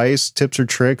specific advice, tips, or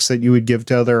tricks that you would give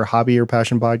to other hobby or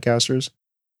passion podcasters?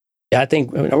 Yeah, I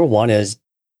think number one is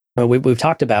we've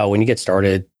talked about when you get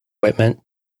started, equipment.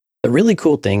 The really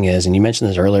cool thing is, and you mentioned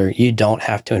this earlier, you don't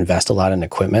have to invest a lot in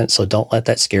equipment. So don't let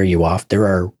that scare you off. There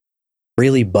are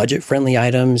really budget-friendly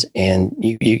items, and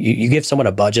you give someone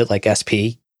a budget like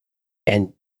SP,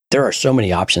 and there are so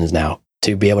many options now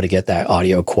to be able to get that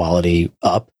audio quality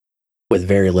up with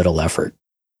very little effort.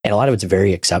 And a lot of it's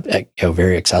very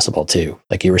accessible too.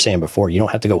 Like you were saying before, you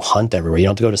don't have to go hunt everywhere. You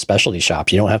don't have to go to specialty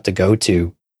shops. You don't have to go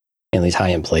to these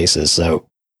high-end places. So,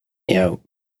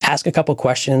 ask a couple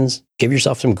questions, give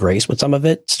yourself some grace with some of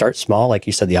it. Start small. Like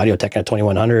you said, the Audio Technica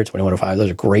 2100, 2105,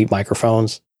 those are great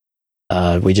microphones.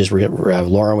 We just,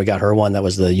 Lauren, we got her one that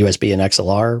was the USB and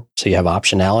XLR. So you have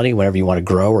optionality whenever you want to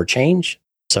grow or change.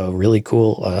 So really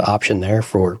cool option there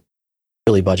for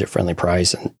really budget-friendly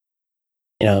price. And,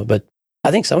 but I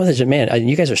think some of this, man,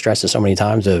 you guys are stressed so many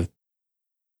times of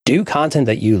do content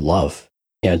that you love.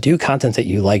 Do content that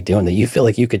you like doing, that you feel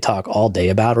like you could talk all day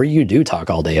about, or you do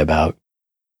talk all day about.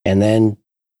 And then,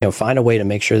 find a way to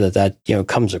make sure that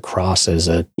comes across as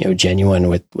a, genuine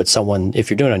with someone. If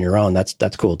you're doing it on your own, that's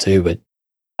cool too. But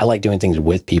I like doing things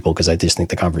with people because I just think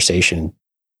the conversation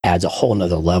adds a whole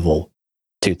nother level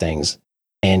to things.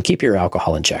 And keep your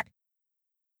alcohol in check.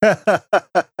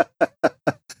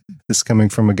 This coming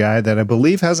from a guy that I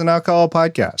believe has an alcohol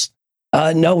podcast.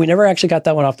 No, we never actually got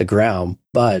that one off the ground,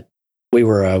 but we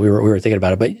were thinking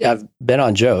about it. But I've been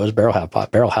on Joe's Barrel House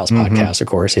podcast. Of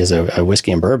course, he has a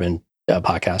whiskey and bourbon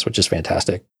podcast, which is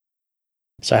fantastic.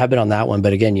 So I have been on that one.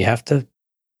 But again, you have to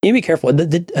be careful.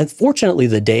 Unfortunately,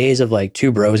 the days of like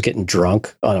two bros getting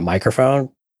drunk on a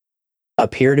microphone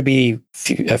appear to be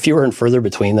fewer and further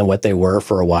between than what they were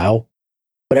for a while.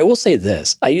 But I will say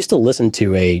this. I used to listen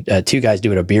to two guys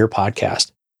doing a beer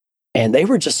podcast, and they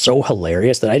were just so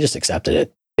hilarious that I just accepted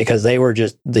it, because they were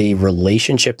just, the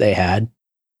relationship they had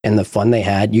and the fun they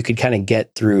had, you could kind of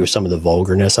get through some of the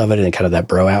vulgarness of it and kind of that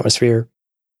bro atmosphere.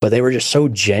 But they were just so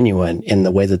genuine in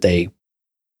the way that they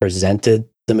presented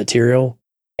the material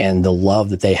and the love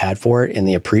that they had for it and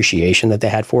the appreciation that they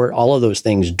had for it. All of those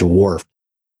things dwarfed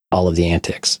all of the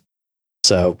antics.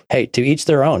 So, hey, to each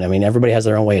their own. I mean, everybody has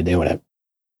their own way of doing it.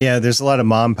 Yeah, there's a lot of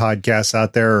mom podcasts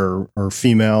out there or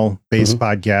female-based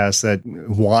podcasts that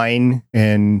whine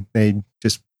and they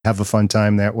just have a fun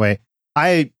time that way.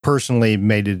 I personally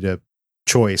made it a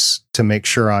choice to make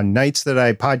sure on nights that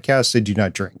I podcast, I do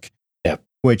not drink. Yep.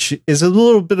 Which is a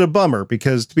little bit of a bummer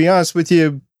because, to be honest with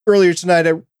you, earlier tonight,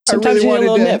 I really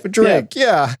wanted to have a drink.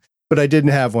 Yeah. But I didn't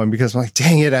have one because I'm like,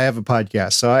 dang it, I have a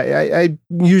podcast. So I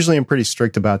usually am pretty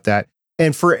strict about that.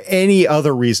 And for any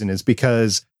other reason is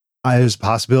because there's a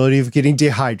possibility of getting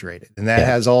dehydrated. And that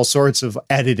has all sorts of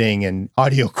editing and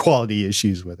audio quality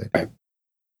issues with it. Right.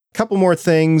 A couple more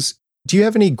things. Do you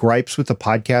have any gripes with the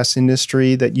podcast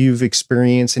industry that you've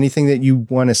experienced? Anything that you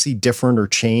want to see different or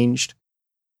changed?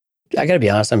 I got to be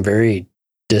honest, I'm very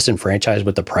disenfranchised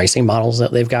with the pricing models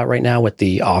that they've got right now with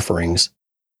the offerings.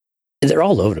 They're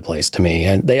all over the place to me,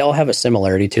 and they all have a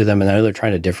similarity to them. And I know they're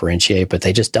trying to differentiate, but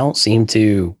they just don't seem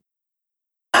to.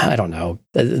 I don't know,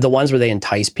 the ones where they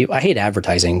entice people. I hate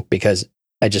advertising because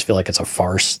I just feel like it's a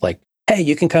farce. Like, hey,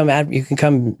 you can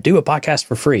come do a podcast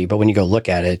for free, but when you go look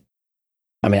at it,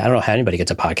 I mean, I don't know how anybody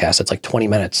gets a podcast. It's like 20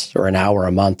 minutes or an hour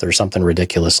a month or something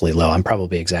ridiculously low. I'm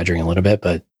probably exaggerating a little bit,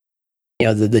 but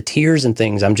the tiers and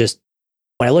things.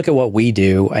 When I look at what we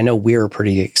do, I know we're a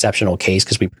pretty exceptional case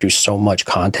because we produce so much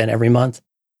content every month.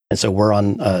 And so we're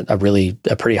on a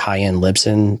pretty high-end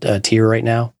Libsyn tier right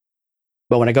now.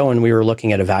 But when I go and we were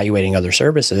looking at evaluating other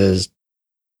services,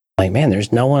 like, man,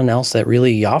 there's no one else that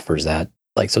really offers that.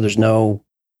 Like, so there's not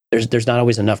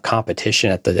always enough competition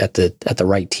at the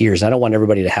right tiers. I don't want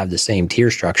everybody to have the same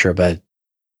tier structure, but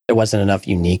there wasn't enough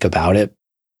unique about it.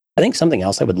 I think something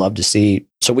else I would love to see.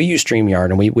 So we use StreamYard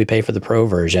and we pay for the pro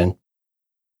version.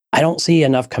 I don't see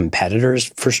enough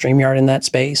competitors for StreamYard in that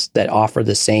space that offer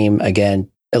the same, again,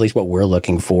 at least what we're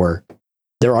looking for.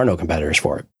 There are no competitors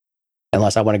for it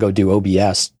unless I want to go do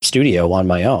OBS Studio on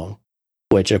my own,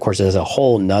 which of course is a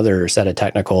whole nother set of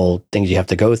technical things you have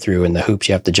to go through and the hoops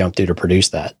you have to jump through to produce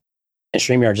that. And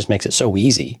StreamYard just makes it so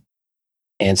easy.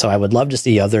 And so I would love to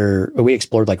see we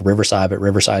explored like Riverside, but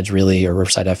Riverside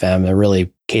FM, they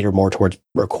really cater more towards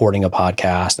recording a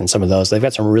podcast and some of those. They've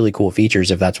got some really cool features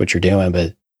if that's what you're doing,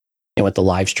 but with the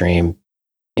live stream,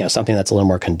 something that's a little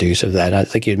more conducive to that. I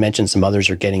think you had mentioned some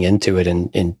others are getting into it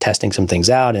and testing some things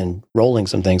out and rolling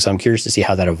some things. So I'm curious to see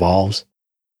how that evolves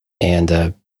and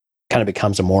kind of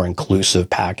becomes a more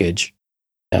inclusive package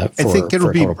I think it'll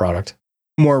for a total product.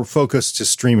 More focused to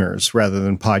streamers rather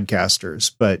than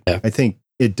podcasters. But yeah. I think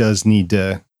it does need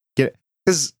to get,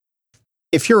 because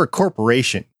if you're a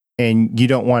corporation and you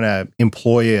don't want to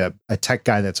employ a tech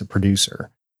guy that's a producer,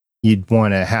 you'd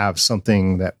want to have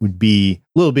something that would be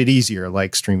a little bit easier,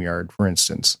 like StreamYard, for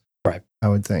instance. Right. I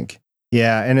would think.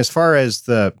 Yeah. And as far as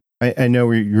I know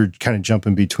you're kind of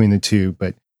jumping between the two,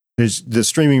 but there's the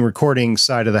streaming recording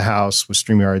side of the house with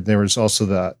StreamYard. There was also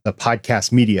the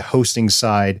podcast media hosting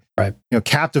side. Right.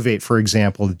 Captivate, for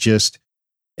example, just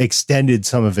extended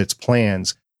some of its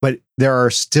plans, but there are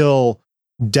still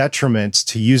detriments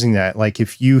to using that. Like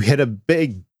if you hit a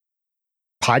big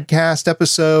podcast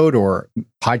episode or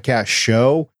podcast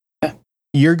show,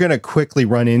 you're going to quickly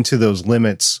run into those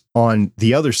limits on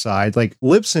the other side. Like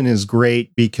Libsyn is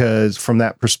great because from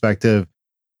that perspective,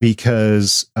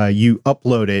 because you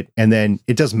upload it and then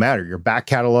it doesn't matter. Your back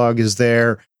catalog is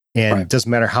there and It doesn't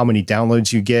matter how many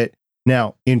downloads you get.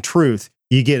 Now, in truth,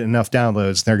 you get enough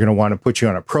downloads, they're going to want to put you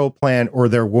on a pro plan or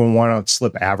they're going to want to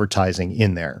slip advertising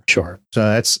in there. Sure. So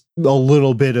that's a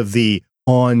little bit of the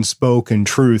unspoken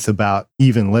truth about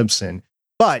even Libsyn.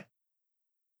 But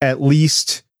at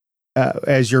least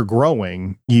as you're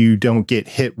growing, you don't get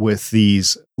hit with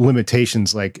these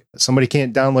limitations like somebody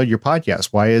can't download your podcast.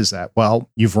 Why is that? Well,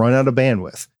 you've run out of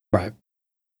bandwidth. Right.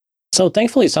 So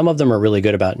thankfully, some of them are really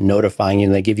good about notifying you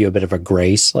and they give you a bit of a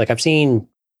grace. Like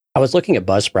I was looking at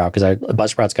Buzzsprout because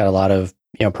Buzzsprout's got a lot of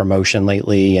promotion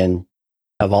lately and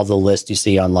of all the lists you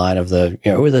see online of the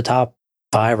who are the top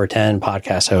 5 or 10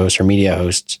 podcast hosts or media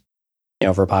hosts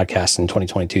for podcasts in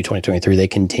 2022, 2023. They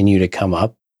continue to come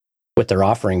up with their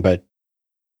offering, but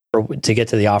to get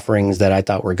to the offerings that I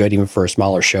thought were good, even for a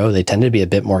smaller show, they tended to be a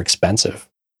bit more expensive.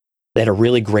 They had a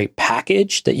really great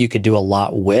package that you could do a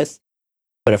lot with,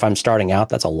 but if I'm starting out,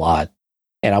 that's a lot.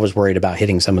 And I was worried about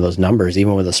hitting some of those numbers,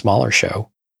 even with a smaller show,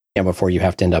 before you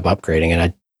have to end up upgrading.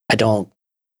 And I don't,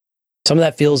 some of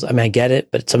that feels, I get it,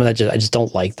 but some of that I just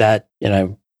don't like that.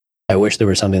 I wish there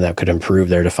was something that could improve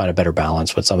there to find a better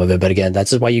balance with some of it. But again,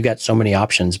 that's why you got so many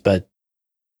options, but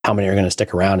how many are going to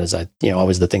stick around is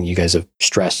always the thing you guys have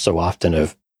stressed so often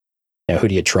of, who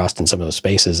do you trust in some of those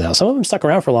spaces? Now, some of them stuck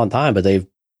around for a long time, but they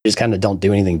just kind of don't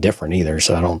do anything different either.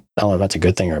 So I don't know if that's a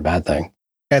good thing or a bad thing.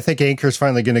 I think Anchor's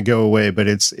finally going to go away, but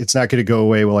it's not going to go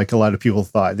away like a lot of people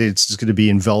thought. It's just going to be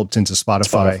enveloped into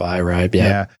Spotify. Spotify, right?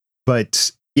 Yeah.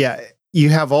 But yeah, you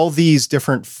have all these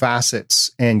different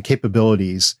facets and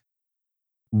capabilities,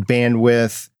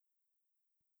 bandwidth,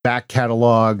 back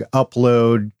catalog,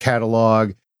 upload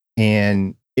catalog,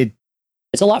 and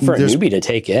it's a lot for a newbie to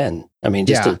take in.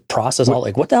 Just to process all,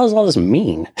 what the hell does all this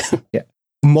mean? Yeah.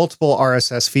 Multiple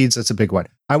RSS feeds. That's a big one.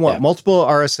 I want multiple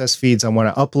RSS feeds. I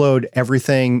want to upload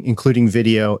everything, including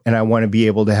video, and I want to be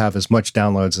able to have as much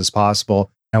downloads as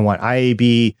possible. I want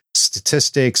IAB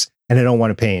statistics, and I don't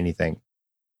want to pay anything.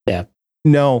 Yeah.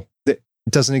 No, it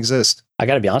doesn't exist. I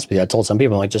got to be honest with you. I told some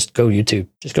people, just go YouTube.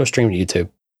 Just go stream to YouTube.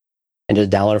 and just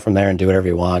download it from there and do whatever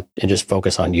you want and just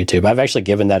focus on YouTube. I've actually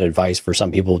given that advice for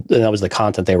some people, and that was the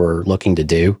content they were looking to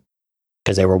do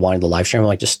because they were wanting the live stream. I'm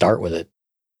like, just start with it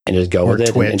and just go with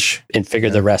it and figure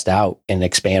the rest out and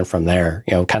expand from there.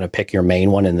 Kind of pick your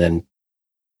main one and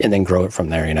then grow it from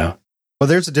there. Well,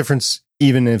 there's a difference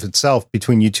even in itself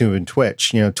between YouTube and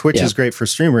Twitch. Twitch is great for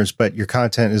streamers, but your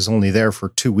content is only there for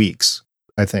 2 weeks,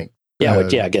 I think.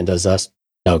 Which again does us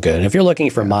no good. And if you're looking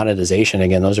for monetization,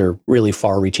 again, those are really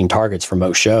far-reaching targets for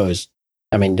most shows.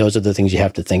 I mean, those are the things you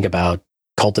have to think about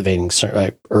cultivating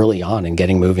early on and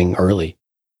getting moving early,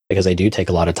 because they do take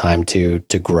a lot of time to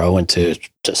grow and to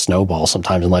snowball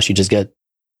sometimes, unless you just get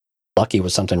lucky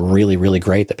with something really, really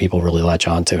great that people really latch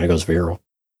on to and it goes viral.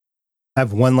 I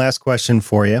have one last question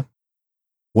for you.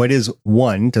 What is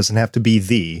one, doesn't have to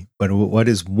be but what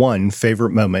is one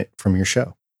favorite moment from your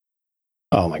show?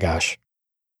 Oh my gosh.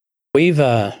 We've,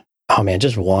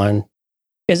 just one.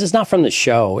 It's not from the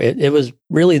show. It was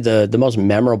really the most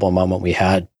memorable moment we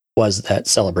had was that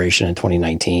celebration in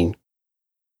 2019.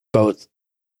 Both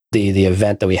the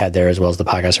event that we had there as well as the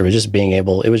podcast, it was just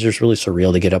it was just really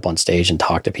surreal to get up on stage and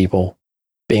talk to people,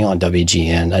 being on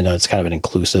WGN. I know it's kind of an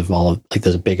inclusive,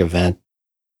 this big event,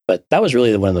 but that was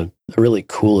really one of the really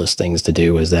coolest things to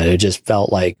do, was that it just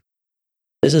felt like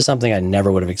this is something I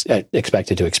never would have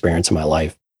expected to experience in my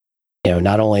life.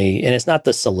 Not only, and it's not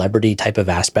the celebrity type of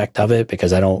aspect of it,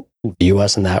 because I don't view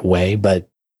us in that way, but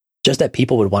just that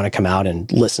people would want to come out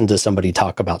and listen to somebody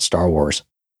talk about Star Wars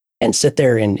and sit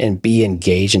there and be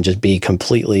engaged and just be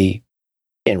completely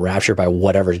enraptured by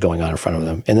whatever's going on in front of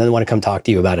them. And then want to come talk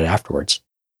to you about it afterwards.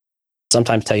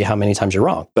 Sometimes tell you how many times you're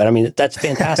wrong, but I mean, that's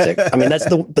fantastic. I mean, that's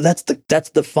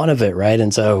the fun of it. Right.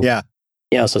 And so,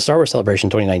 so Star Wars Celebration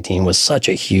 2019 was such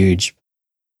a huge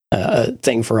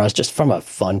thing for us, just from a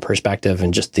fun perspective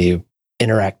and just the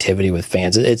interactivity with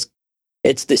fans.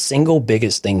 It's the single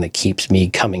biggest thing that keeps me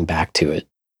coming back to it.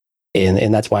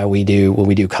 And that's why when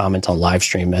we do comments on live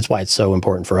stream, that's why it's so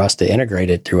important for us to integrate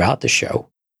it throughout the show,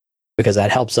 because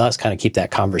that helps us kind of keep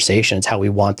that conversation. It's how we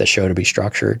want the show to be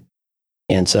structured.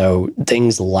 And so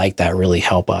things like that really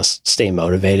help us stay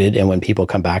motivated. And when people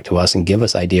come back to us and give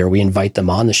us ideas, or we invite them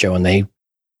on the show and they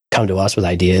come to us with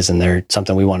ideas and they're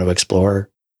something we want to explore,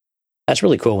 that's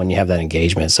really cool when you have that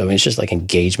engagement. So it's just like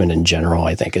engagement in general,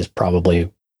 I think, is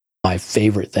probably my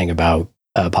favorite thing about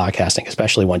podcasting,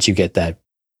 especially once you get that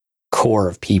core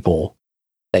of people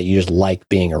that you just like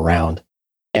being around.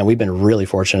 And we've been really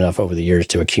fortunate enough over the years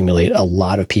to accumulate a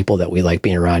lot of people that we like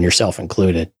being around, yourself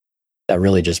included, that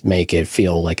really just make it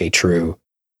feel like a true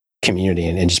community,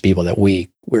 and just people that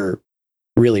we're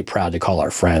really proud to call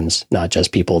our friends, not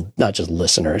just people, not just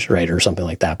listeners, right, or something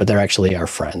like that, but they're actually our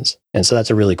friends. And so that's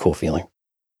a really cool feeling.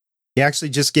 You actually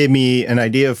just gave me an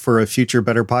idea for a future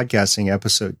Better Podcasting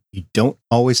episode. You don't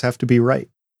always have to be right.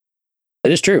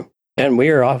 It is true. And we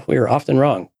are often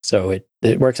wrong. So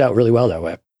it works out really well that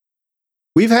way.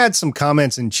 We've had some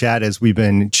comments in chat as we've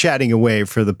been chatting away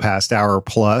for the past hour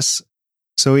plus.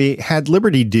 So we had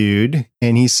Liberty Dude,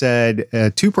 and he said a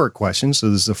 2-part question. So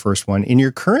this is the first one. In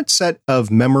your current set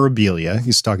of memorabilia,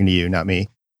 he's talking to you, not me,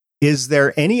 is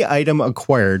there any item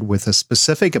acquired with a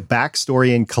specific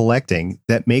backstory in collecting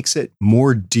that makes it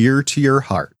more dear to your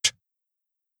heart?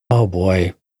 Oh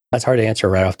boy, that's hard to answer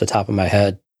right off the top of my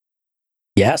head.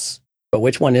 Yes, but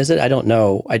which one is it? I don't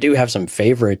know. I do have some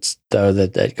favorites though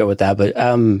that go with that, but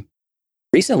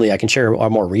recently, I can share a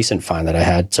more recent find that I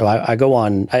had. So I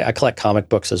collect comic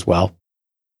books as well.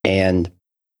 And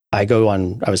I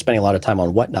was spending a lot of time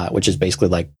on Whatnot, which is basically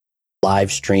like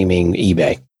live streaming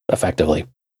eBay, effectively.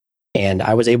 And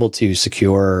I was able to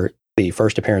secure the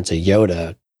first appearance of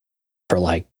Yoda for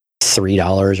like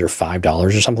 $3 or $5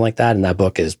 or something like that. And that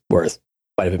book is worth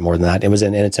quite a bit more than that.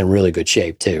 It's in really good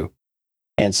shape too.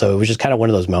 And so it was just kind of one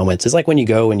of those moments. It's like when you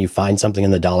go and you find something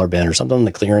in the dollar bin or something on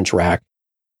the clearance rack,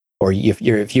 or if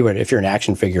you're an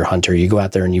action figure hunter, you go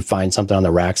out there and you find something on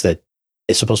the racks that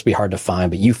is supposed to be hard to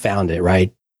find, but you found it,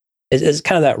 right? It's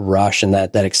kind of that rush and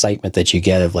that excitement that you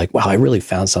get of like, wow, I really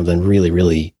found something really,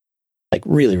 really, like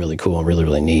really, really cool and really,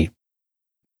 really neat.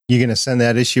 You going to send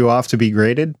that issue off to be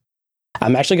graded?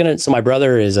 I'm actually going to. So my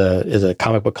brother is a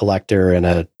comic book collector and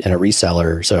a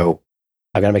reseller. So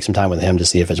I've got to make some time with him to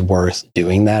see if it's worth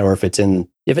doing that, or if it's in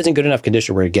good enough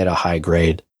condition where it get a high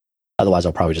grade. Otherwise,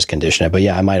 I'll probably just condition it. But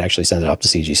yeah, I might actually send it up to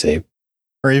CGC.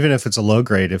 Or even if it's a low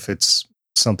grade, if it's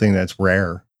something that's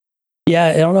rare. Yeah,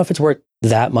 I don't know if it's worth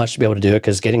that much to be able to do it,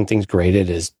 because getting things graded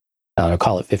is, I don't know,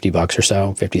 call it $50 or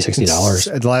so, $50,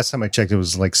 $60. The last time I checked, it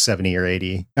was like 70 or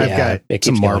 80. I've got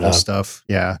some Marvel stuff.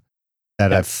 Yeah.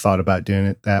 I've thought about doing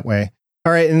it that way.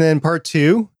 All right. And then part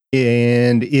 2,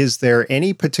 And is there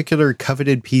any particular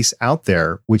coveted piece out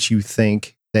there which you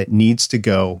think that needs to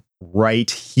go right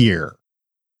here?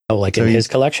 Oh, like in his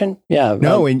collection? Yeah.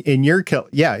 No, in your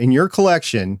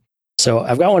collection. So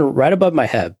I've got one right above my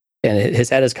head, and his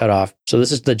head is cut off. So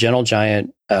this is the Gentle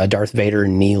Giant Darth Vader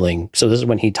kneeling. So this is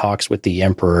when he talks with the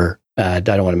Emperor. I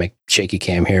don't want to make shaky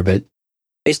cam here, but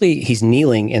basically he's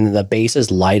kneeling and the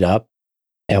bases light up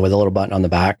and with a little button on the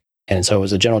back. And so it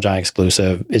was a Gentle Giant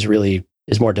exclusive.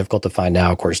 Is more difficult to find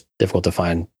now. Of course, difficult to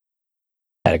find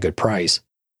at a good price.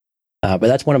 But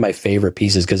that's one of my favorite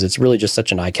pieces because it's really just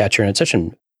such an eye catcher, and it's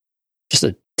just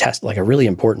a test, like a really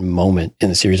important moment in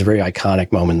the series, a very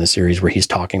iconic moment in the series where he's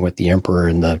talking with the Emperor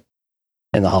in the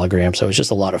hologram. So it's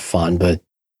just a lot of fun. But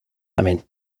I mean,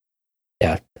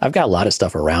 yeah, I've got a lot of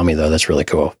stuff around me though. That's really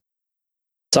cool.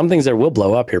 Some things that will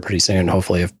blow up here pretty soon.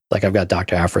 Hopefully, I've got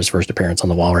Dr. Aphra's first appearance on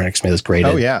the wall right next to me. That's great.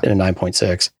 In a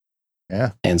 9.6.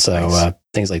 Yeah. And so nice.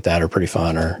 Things like that are pretty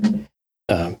fun. Or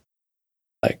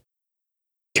like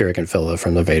Kirik and Phila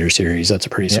from the Vader series. That's a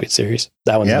pretty sweet series.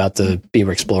 That one's about to be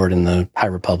explored in the High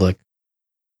Republic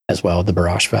as well, the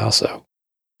Barrage Vow. So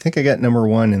I think I got number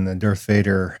 1 in the Darth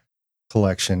Vader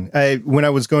collection. When I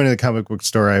was going to the comic book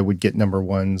store, I would get number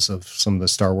 1s of some of the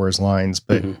Star Wars lines,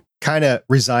 but kind of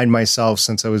resigned myself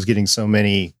since I was getting so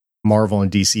many Marvel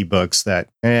and DC books that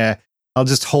I'll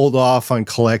just hold off on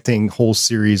collecting whole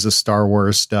series of Star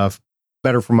Wars stuff.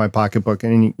 Better for my pocketbook,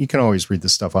 and you can always read the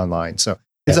stuff online. So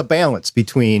it's a balance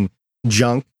between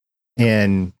junk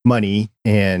and money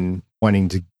and wanting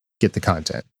to get the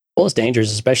content. Well, it's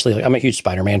dangerous, especially I'm a huge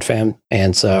Spider-Man fan,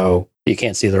 and so you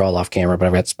can't see they're all off camera, but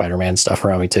I've got Spider-Man stuff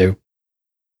around me too.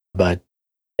 But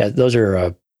yeah,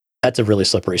 that's a really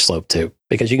slippery slope too,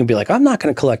 because you can be like, I'm not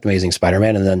going to collect Amazing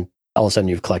Spider-Man, and then all of a sudden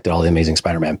you've collected all the Amazing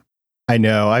Spider-Man. I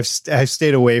know. I've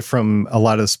stayed away from a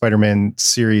lot of the Spider-Man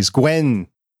series. Gwen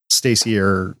Stacy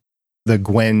or the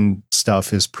Gwen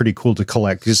stuff is pretty cool to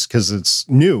collect just because it's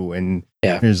new and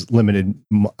there's limited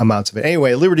amounts of it.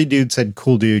 Anyway, Liberty Dude said,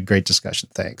 cool dude, great discussion.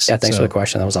 Thanks. Yeah, thanks for the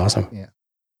question. That was awesome. Yeah.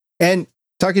 And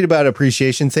talking about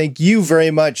appreciation, thank you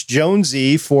very much,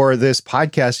 Jonesy, for this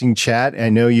podcasting chat. I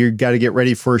know you got to get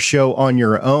ready for a show on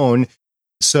your own.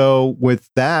 So with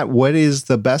that, what is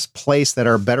the best place that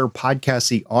our Better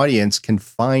Podcasting audience can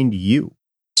find you?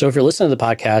 So if you're listening to the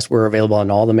podcast, we're available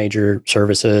on all the major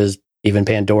services, even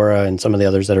Pandora and some of the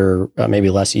others that are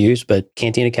maybe less used, but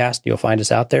Cantina Cast, you'll find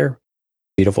us out there.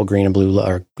 Beautiful green and blue,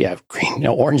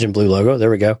 orange and blue logo.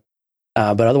 There we go.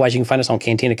 But otherwise, you can find us on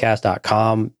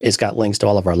cantinacast.com. It's got links to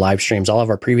all of our live streams, all of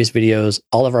our previous videos,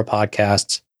 all of our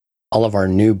podcasts, all of our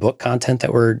new book content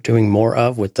that we're doing more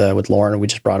of with Lauren, we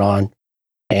just brought on.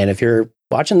 And if you're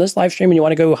watching this live stream and you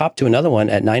want to go hop to another one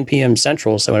at 9 p.m.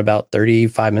 Central, so in about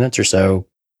 35 minutes or so,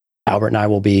 Albert and I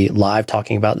will be live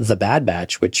talking about The Bad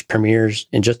Batch, which premieres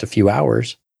in just a few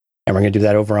hours. And we're going to do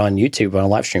that over on YouTube on a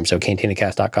live stream. So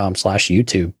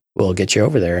cantinacast.com/YouTube will get you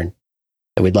over there. And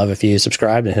we'd love if you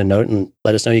subscribe and hit a note and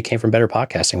let us know you came from Better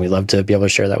Podcasting. We'd love to be able to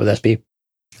share that with SB.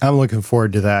 I'm looking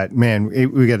forward to that. Man,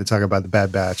 we got to talk about The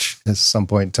Bad Batch at some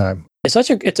point in time.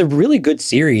 It's a really good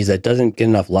series that doesn't get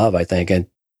enough love, I think. And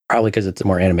probably because it's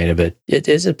more animated, but it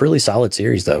is a really solid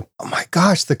series, though. Oh my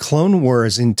gosh, the Clone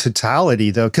Wars in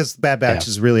totality, though, because Bad Batch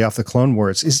is really off the Clone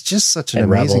Wars, is just such an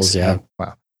amazing Rebels, stuff.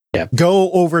 Wow. Yeah. Go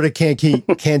over to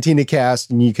Cantina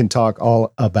Cast and you can talk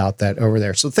all about that over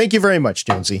there. So thank you very much,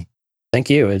 Jonesy. Thank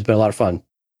you. It's been a lot of fun.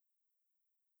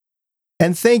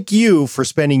 And thank you for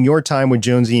spending your time with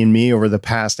Jonesy and me over the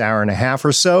past hour and a half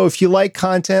or so. If you like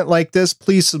content like this,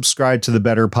 please subscribe to the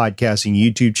Better Podcasting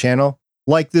YouTube channel,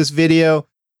 like this video,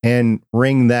 and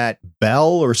ring that bell,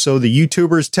 or so the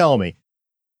YouTubers tell me.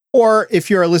 Or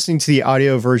if you are listening to the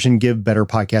audio version, give Better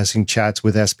Podcasting Chats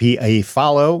with SP a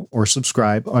follow or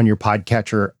subscribe on your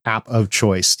podcatcher app of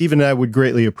choice. Stephen and I would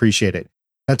greatly appreciate it.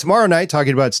 Now, tomorrow night,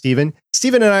 talking about Stephen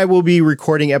and I will be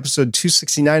recording episode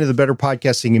 269 of the Better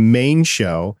Podcasting main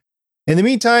show. In the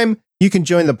meantime, you can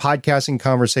join the podcasting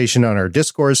conversation on our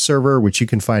Discord server, which you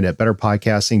can find at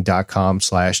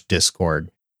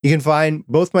betterpodcasting.com/Discord. You can find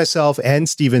both myself and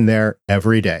Stephen there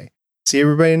every day. See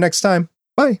everybody next time.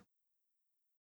 Bye.